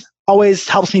 that's always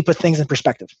helps me put things in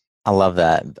perspective. I love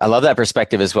that. I love that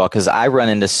perspective as well, because I run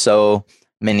into so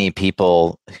many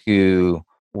people who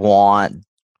want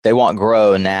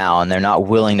grow now, and they're not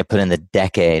willing to put in the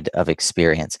decade of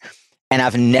experience. And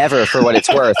I've never, for what it's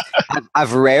worth,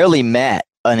 I've rarely met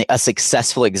a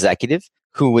successful executive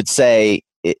who would say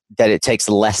that it takes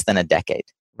less than a decade,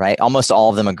 right? Almost all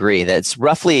of them agree that it's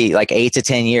roughly like 8 to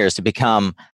 10 years to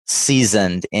become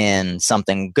seasoned in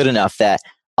something good enough that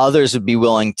others would be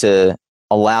willing to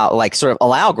allow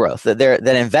growth, that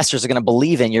investors are going to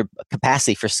believe in your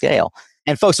capacity for scale.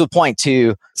 And folks would point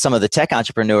to some of the tech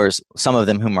entrepreneurs, some of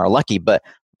them whom are lucky, but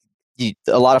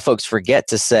a lot of folks forget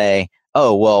to say,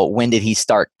 oh, well, when did he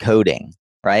start coding?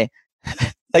 Right?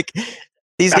 Like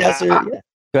these guys are, yeah.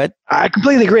 Go ahead. I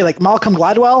completely agree. Like Malcolm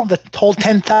Gladwell, the whole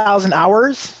 10,000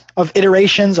 hours of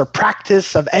iterations or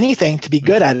practice of anything to be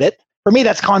good at it. For me,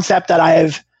 that's a concept that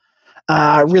I've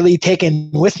really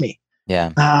taken with me.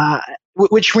 Yeah.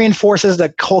 Which reinforces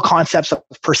the whole concepts of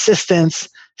persistence,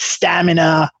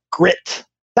 stamina, grit.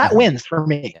 That wins for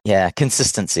me. Yeah.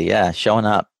 Consistency. Yeah. Showing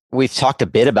up. We've talked a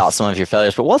bit about some of your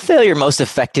failures, but what failure most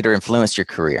affected or influenced your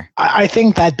career? I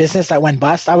think that business that went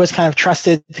bust, I was kind of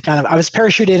trusted to I was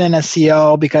parachuted in as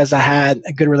CEO because I had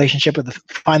a good relationship with the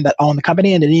fund that owned the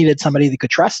company and it needed somebody they could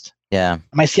trust. Yeah.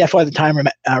 My CFO at the time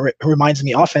reminds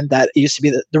me often that it used to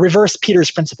be the reverse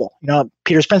Peter's principle.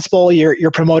 Peter's principle,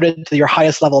 you're promoted to your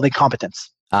highest level of incompetence.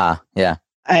 Yeah.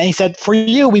 And he said, for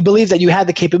you, we believe that you had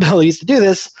the capabilities to do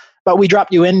this, but we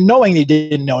dropped you in knowing you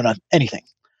didn't know anything.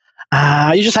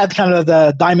 You just had kind of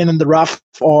the diamond in the rough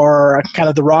or kind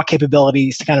of the raw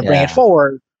capabilities to kind of bring it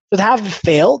forward. So to have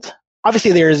failed,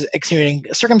 obviously there's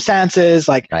extenuating circumstances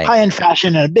like high-end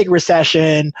fashion and a big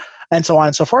recession and so on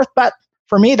and so forth. But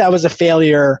for me, that was a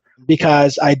failure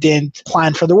because I didn't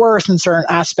plan for the worst in certain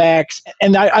aspects.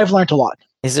 And I've learned a lot.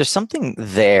 Is there something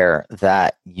there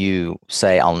that you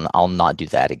say, I'll not do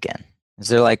that again? Is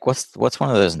there like, what's one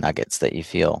of those nuggets that you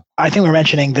feel? I think we're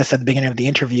mentioning this at the beginning of the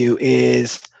interview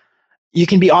is you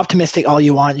can be optimistic all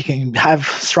you want. You can have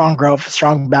strong growth,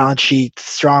 strong balance sheet,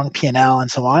 strong P&L,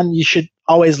 and so on. You should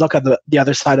always look at the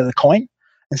other side of the coin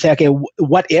and say, okay,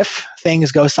 what if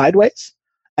things go sideways?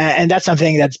 And that's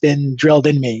something that's been drilled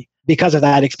in me because of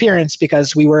that experience,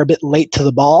 because we were a bit late to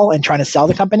the ball in trying to sell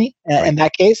the company in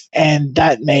that case. And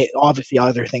that may obviously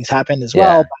other things happen as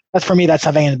well. But for me, that's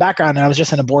something in the background. And I was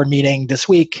just in a board meeting this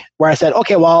week where I said,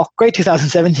 okay, well, great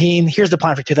 2017. Here's the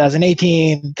plan for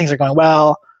 2018. Things are going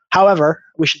well. However,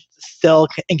 we should still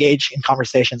engage in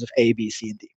conversations of A, B, C,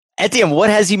 and D. Etienne, what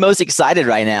has you most excited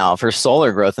right now for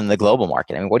solar growth in the global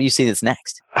market? I mean, what do you see that's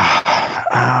next?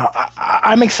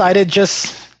 I'm excited.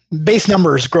 Just base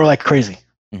numbers grow like crazy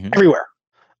everywhere.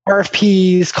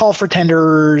 RFPs, call for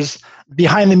tenders,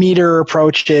 behind the meter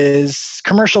approaches,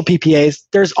 commercial PPAs.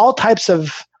 There's all types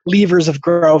of levers of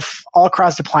growth all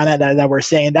across the planet that we're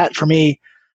seeing. That for me,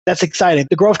 that's exciting.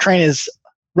 The growth train is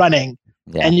running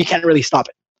and you can't really stop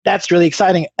it. That's really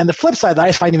exciting. And the flip side that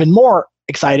I find even more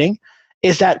exciting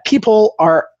is that people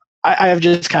are, I have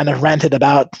just kind of ranted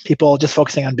about people just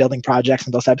focusing on building projects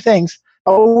and those type of things.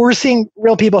 But we're seeing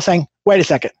real people saying, wait a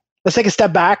second, let's take a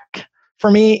step back. For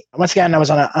me, once again, I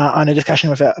was on a discussion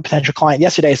with a potential client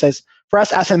yesterday. It says, for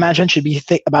us, asset management should be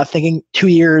about thinking 2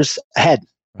 years ahead.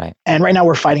 Right. And right now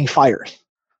we're fighting fires.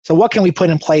 So what can we put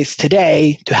in place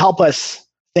today to help us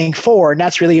think forward? And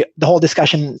that's really the whole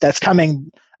discussion that's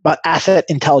coming about asset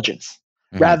intelligence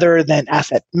rather than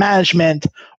asset management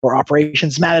or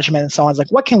operations management and so on. It's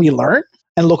like, what can we learn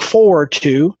and look forward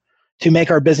to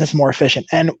make our business more efficient?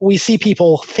 And we see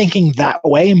people thinking that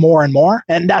way more and more.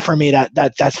 And that for me,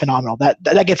 that's phenomenal.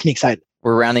 That gets me excited.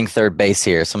 We're rounding third base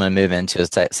here, so I'm going to move into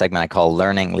a segment I call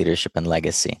Learning, Leadership, and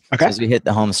Legacy. Okay. So as we hit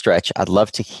the home stretch, I'd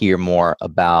love to hear more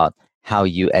about how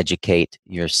you educate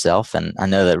yourself. And I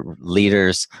know that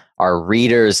leaders are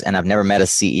readers, and I've never met a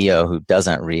CEO who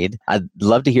doesn't read. I'd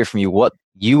love to hear from you what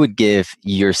you would give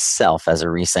yourself as a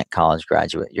recent college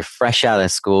graduate. You're fresh out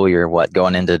of school. You're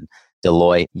going into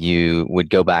Deloitte. You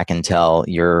would go back and tell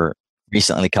your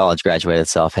recently college graduated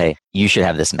self, hey, you should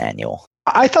have this manual.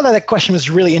 I thought that question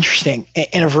was really interesting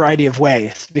in a variety of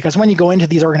ways, because when you go into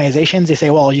these organizations, they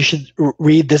say, well, you should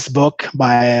read this book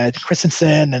by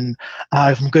Christensen and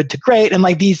From Good to Great, and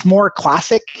like these more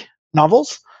classic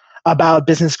novels about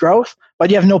business growth, but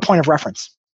you have no point of reference,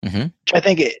 which I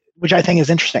think is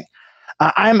interesting.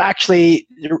 I'm actually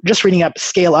just reading up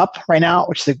Scale Up right now,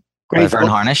 which is a great Verne book.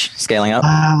 Harnish, Scaling Up,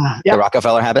 The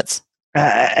Rockefeller Habits.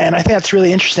 And I think that's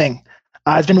really interesting.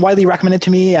 It's been widely recommended to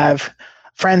me. I have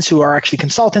friends who are actually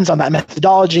consultants on that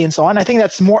methodology and so on. I think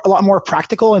that's a lot more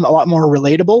practical and a lot more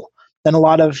relatable than a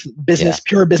lot of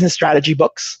pure business strategy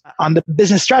books. On the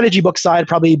business strategy book side,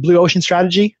 probably Blue Ocean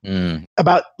Strategy,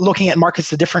 about looking at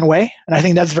markets a different way. And I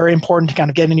think that's very important to kind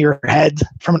of get in your head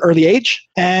from an early age.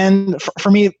 And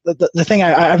for me, the thing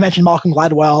I've mentioned Malcolm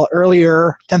Gladwell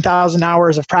earlier, 10,000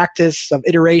 hours of practice, of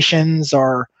iterations,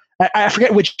 or I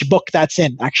forget which book that's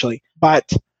in actually.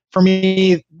 But for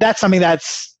me, that's something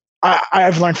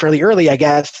I've learned fairly early, I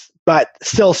guess, but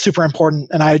still super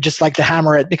important. And I would just like to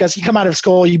hammer it, because you come out of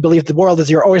school, you believe the world is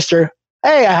your oyster.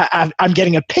 Hey, I'm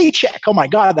getting a paycheck. Oh my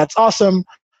God, that's awesome.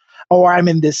 Or I'm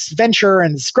in this venture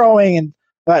and it's growing,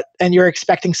 and you're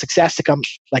expecting success to come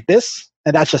like this.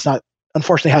 And that's just not,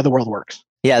 unfortunately, how the world works.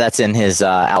 Yeah, that's in his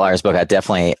Outliers book. I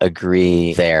definitely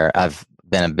agree there. I've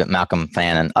been a bit Malcolm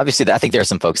fan, and obviously I think there are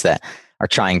some folks that are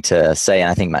trying to say,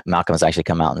 and I think Malcolm has actually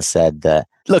come out and said that,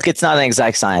 look, it's not an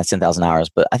exact science, 10,000 hours,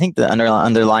 but I think the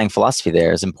underlying philosophy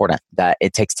there is important, that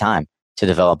it takes time to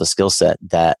develop a skill set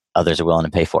that others are willing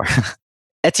to pay for.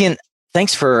 Etienne,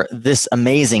 thanks for this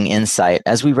amazing insight.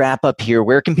 As we wrap up here,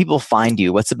 where can people find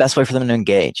you? What's the best way for them to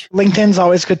engage? LinkedIn's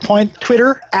always a good point.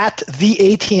 Twitter,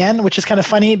 @TheEtienne, which is kind of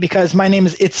funny because my name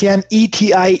is Etienne,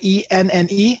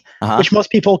 Etienne, which most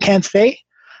people can't say.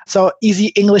 So easy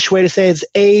English way to say it's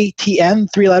ATN,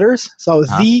 3 letters. So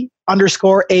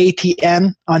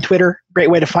 _ATN on Twitter. Great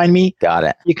way to find me. Got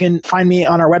it. You can find me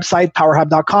on our website,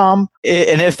 powerhub.com.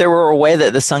 And if there were a way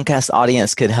that the Suncast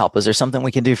audience could help, is there something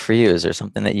we can do for you? Is there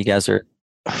something that you guys are...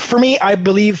 For me, I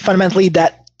believe fundamentally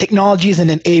that technology is an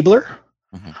enabler.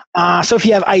 Mm-hmm. So if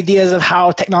you have ideas of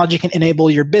how technology can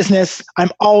enable your business, I'm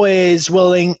always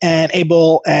willing and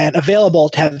able and available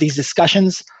to have these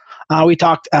discussions. We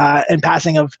talked in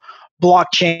passing of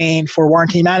blockchain for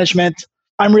warranty management.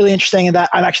 I'm really interested in that.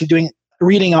 I'm actually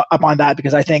reading up on that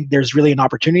because I think there's really an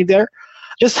opportunity there.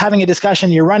 Just having a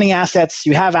discussion, you're running assets,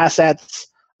 you have assets,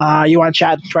 you want to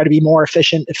chat and try to be more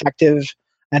efficient, effective,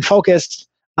 and focused.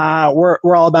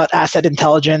 We're all about asset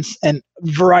intelligence and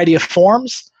variety of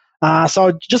forms.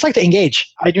 So just like to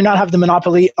engage. I do not have the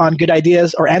monopoly on good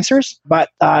ideas or answers, but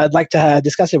I'd like to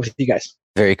discuss it with you guys.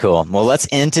 Very cool. Well, let's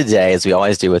end today, as we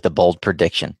always do, with a bold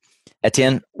prediction.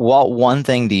 Etienne, what one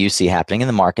thing do you see happening in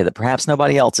the market that perhaps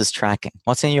nobody else is tracking?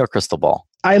 What's in your crystal ball?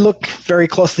 I look very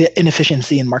closely at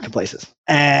inefficiency in marketplaces.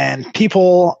 And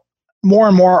people more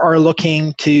and more are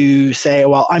looking to say,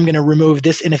 well, I'm going to remove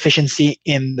this inefficiency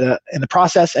in the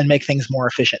process and make things more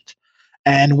efficient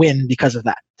and win because of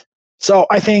that. So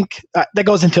I think that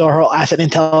goes into our whole asset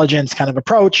intelligence kind of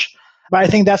approach. But I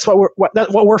think that's what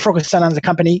we're focused on as a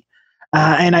company.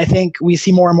 And I think we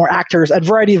see more and more actors at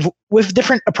variety with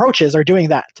different approaches are doing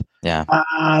that. Yeah.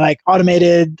 Like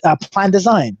automated plan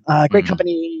design, great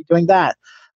company doing that.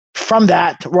 From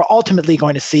that, we're ultimately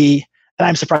going to see, and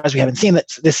I'm surprised we haven't seen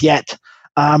this yet,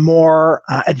 more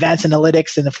advanced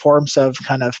analytics in the forms of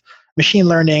kind of machine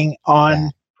learning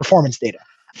on performance data.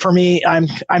 For me, I'm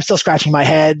still scratching my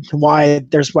head why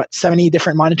there's 70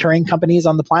 different monitoring companies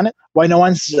on the planet. Why no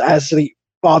one's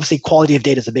obviously quality of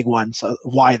data is a big one, so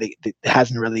why it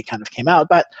hasn't really kind of came out.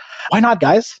 But why not,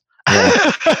 guys?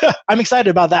 Yeah. I'm excited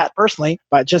about that personally,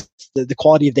 but just the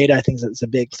quality of data I think is a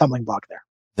big stumbling block there.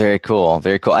 Very cool.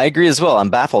 Very cool. I agree as well. I'm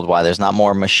baffled why there's not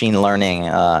more machine learning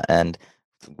and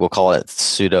we'll call it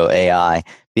pseudo AI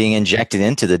being injected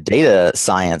into the data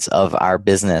science of our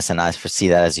business. And I foresee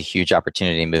that as a huge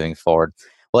opportunity moving forward.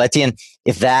 Well, Etienne,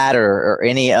 if that or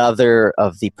any other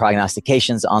of the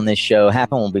prognostications on this show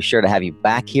happen, we'll be sure to have you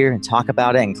back here and talk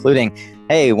about it, including,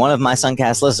 hey, one of my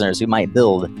Suncast listeners who might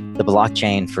build the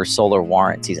blockchain for solar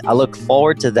warranties. I look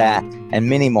forward to that and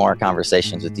many more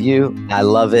conversations with you. I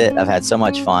love it. I've had so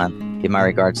much fun. Give my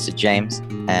regards to James,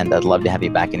 and I'd love to have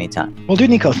you back anytime. Well, dude,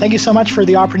 Nico, thank you so much for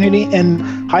the opportunity, and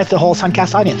hi to the whole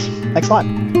Suncast audience. Thanks a lot.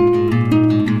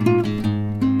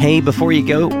 Hey, before you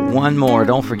go, one more.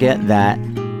 Don't forget that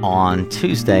on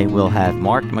Tuesday, we'll have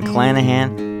Mark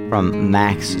McClanahan from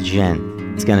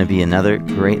MaxGen. It's going to be another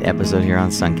great episode here on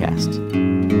Suncast.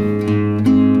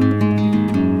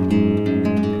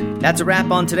 That's a wrap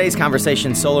on today's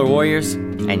conversation, Solar Warriors,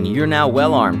 and you're now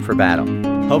well armed for battle.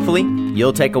 Hopefully,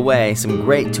 you'll take away some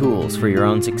great tools for your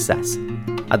own success.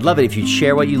 I'd love it if you'd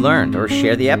share what you learned or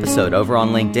share the episode over on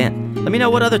LinkedIn. Let me know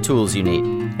what other tools you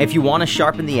need. If you want to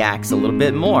sharpen the axe a little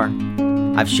bit more,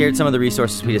 I've shared some of the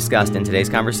resources we discussed in today's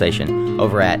conversation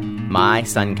over at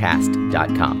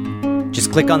mysuncast.com.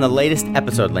 Just click on the latest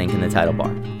episode link in the title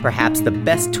bar. Perhaps the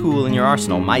best tool in your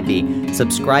arsenal might be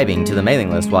subscribing to the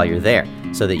mailing list while you're there,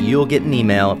 so that you'll get an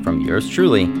email from yours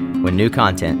truly when new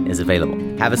content is available.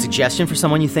 Have a suggestion for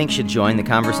someone you think should join the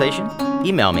conversation?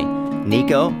 Email me,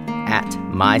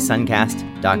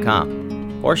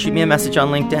 nico@mysuncast.com, or shoot me a message on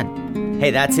LinkedIn.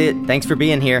 Hey, that's it. Thanks for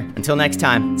being here. Until next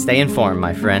time, stay informed,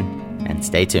 my friend, and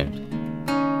stay tuned.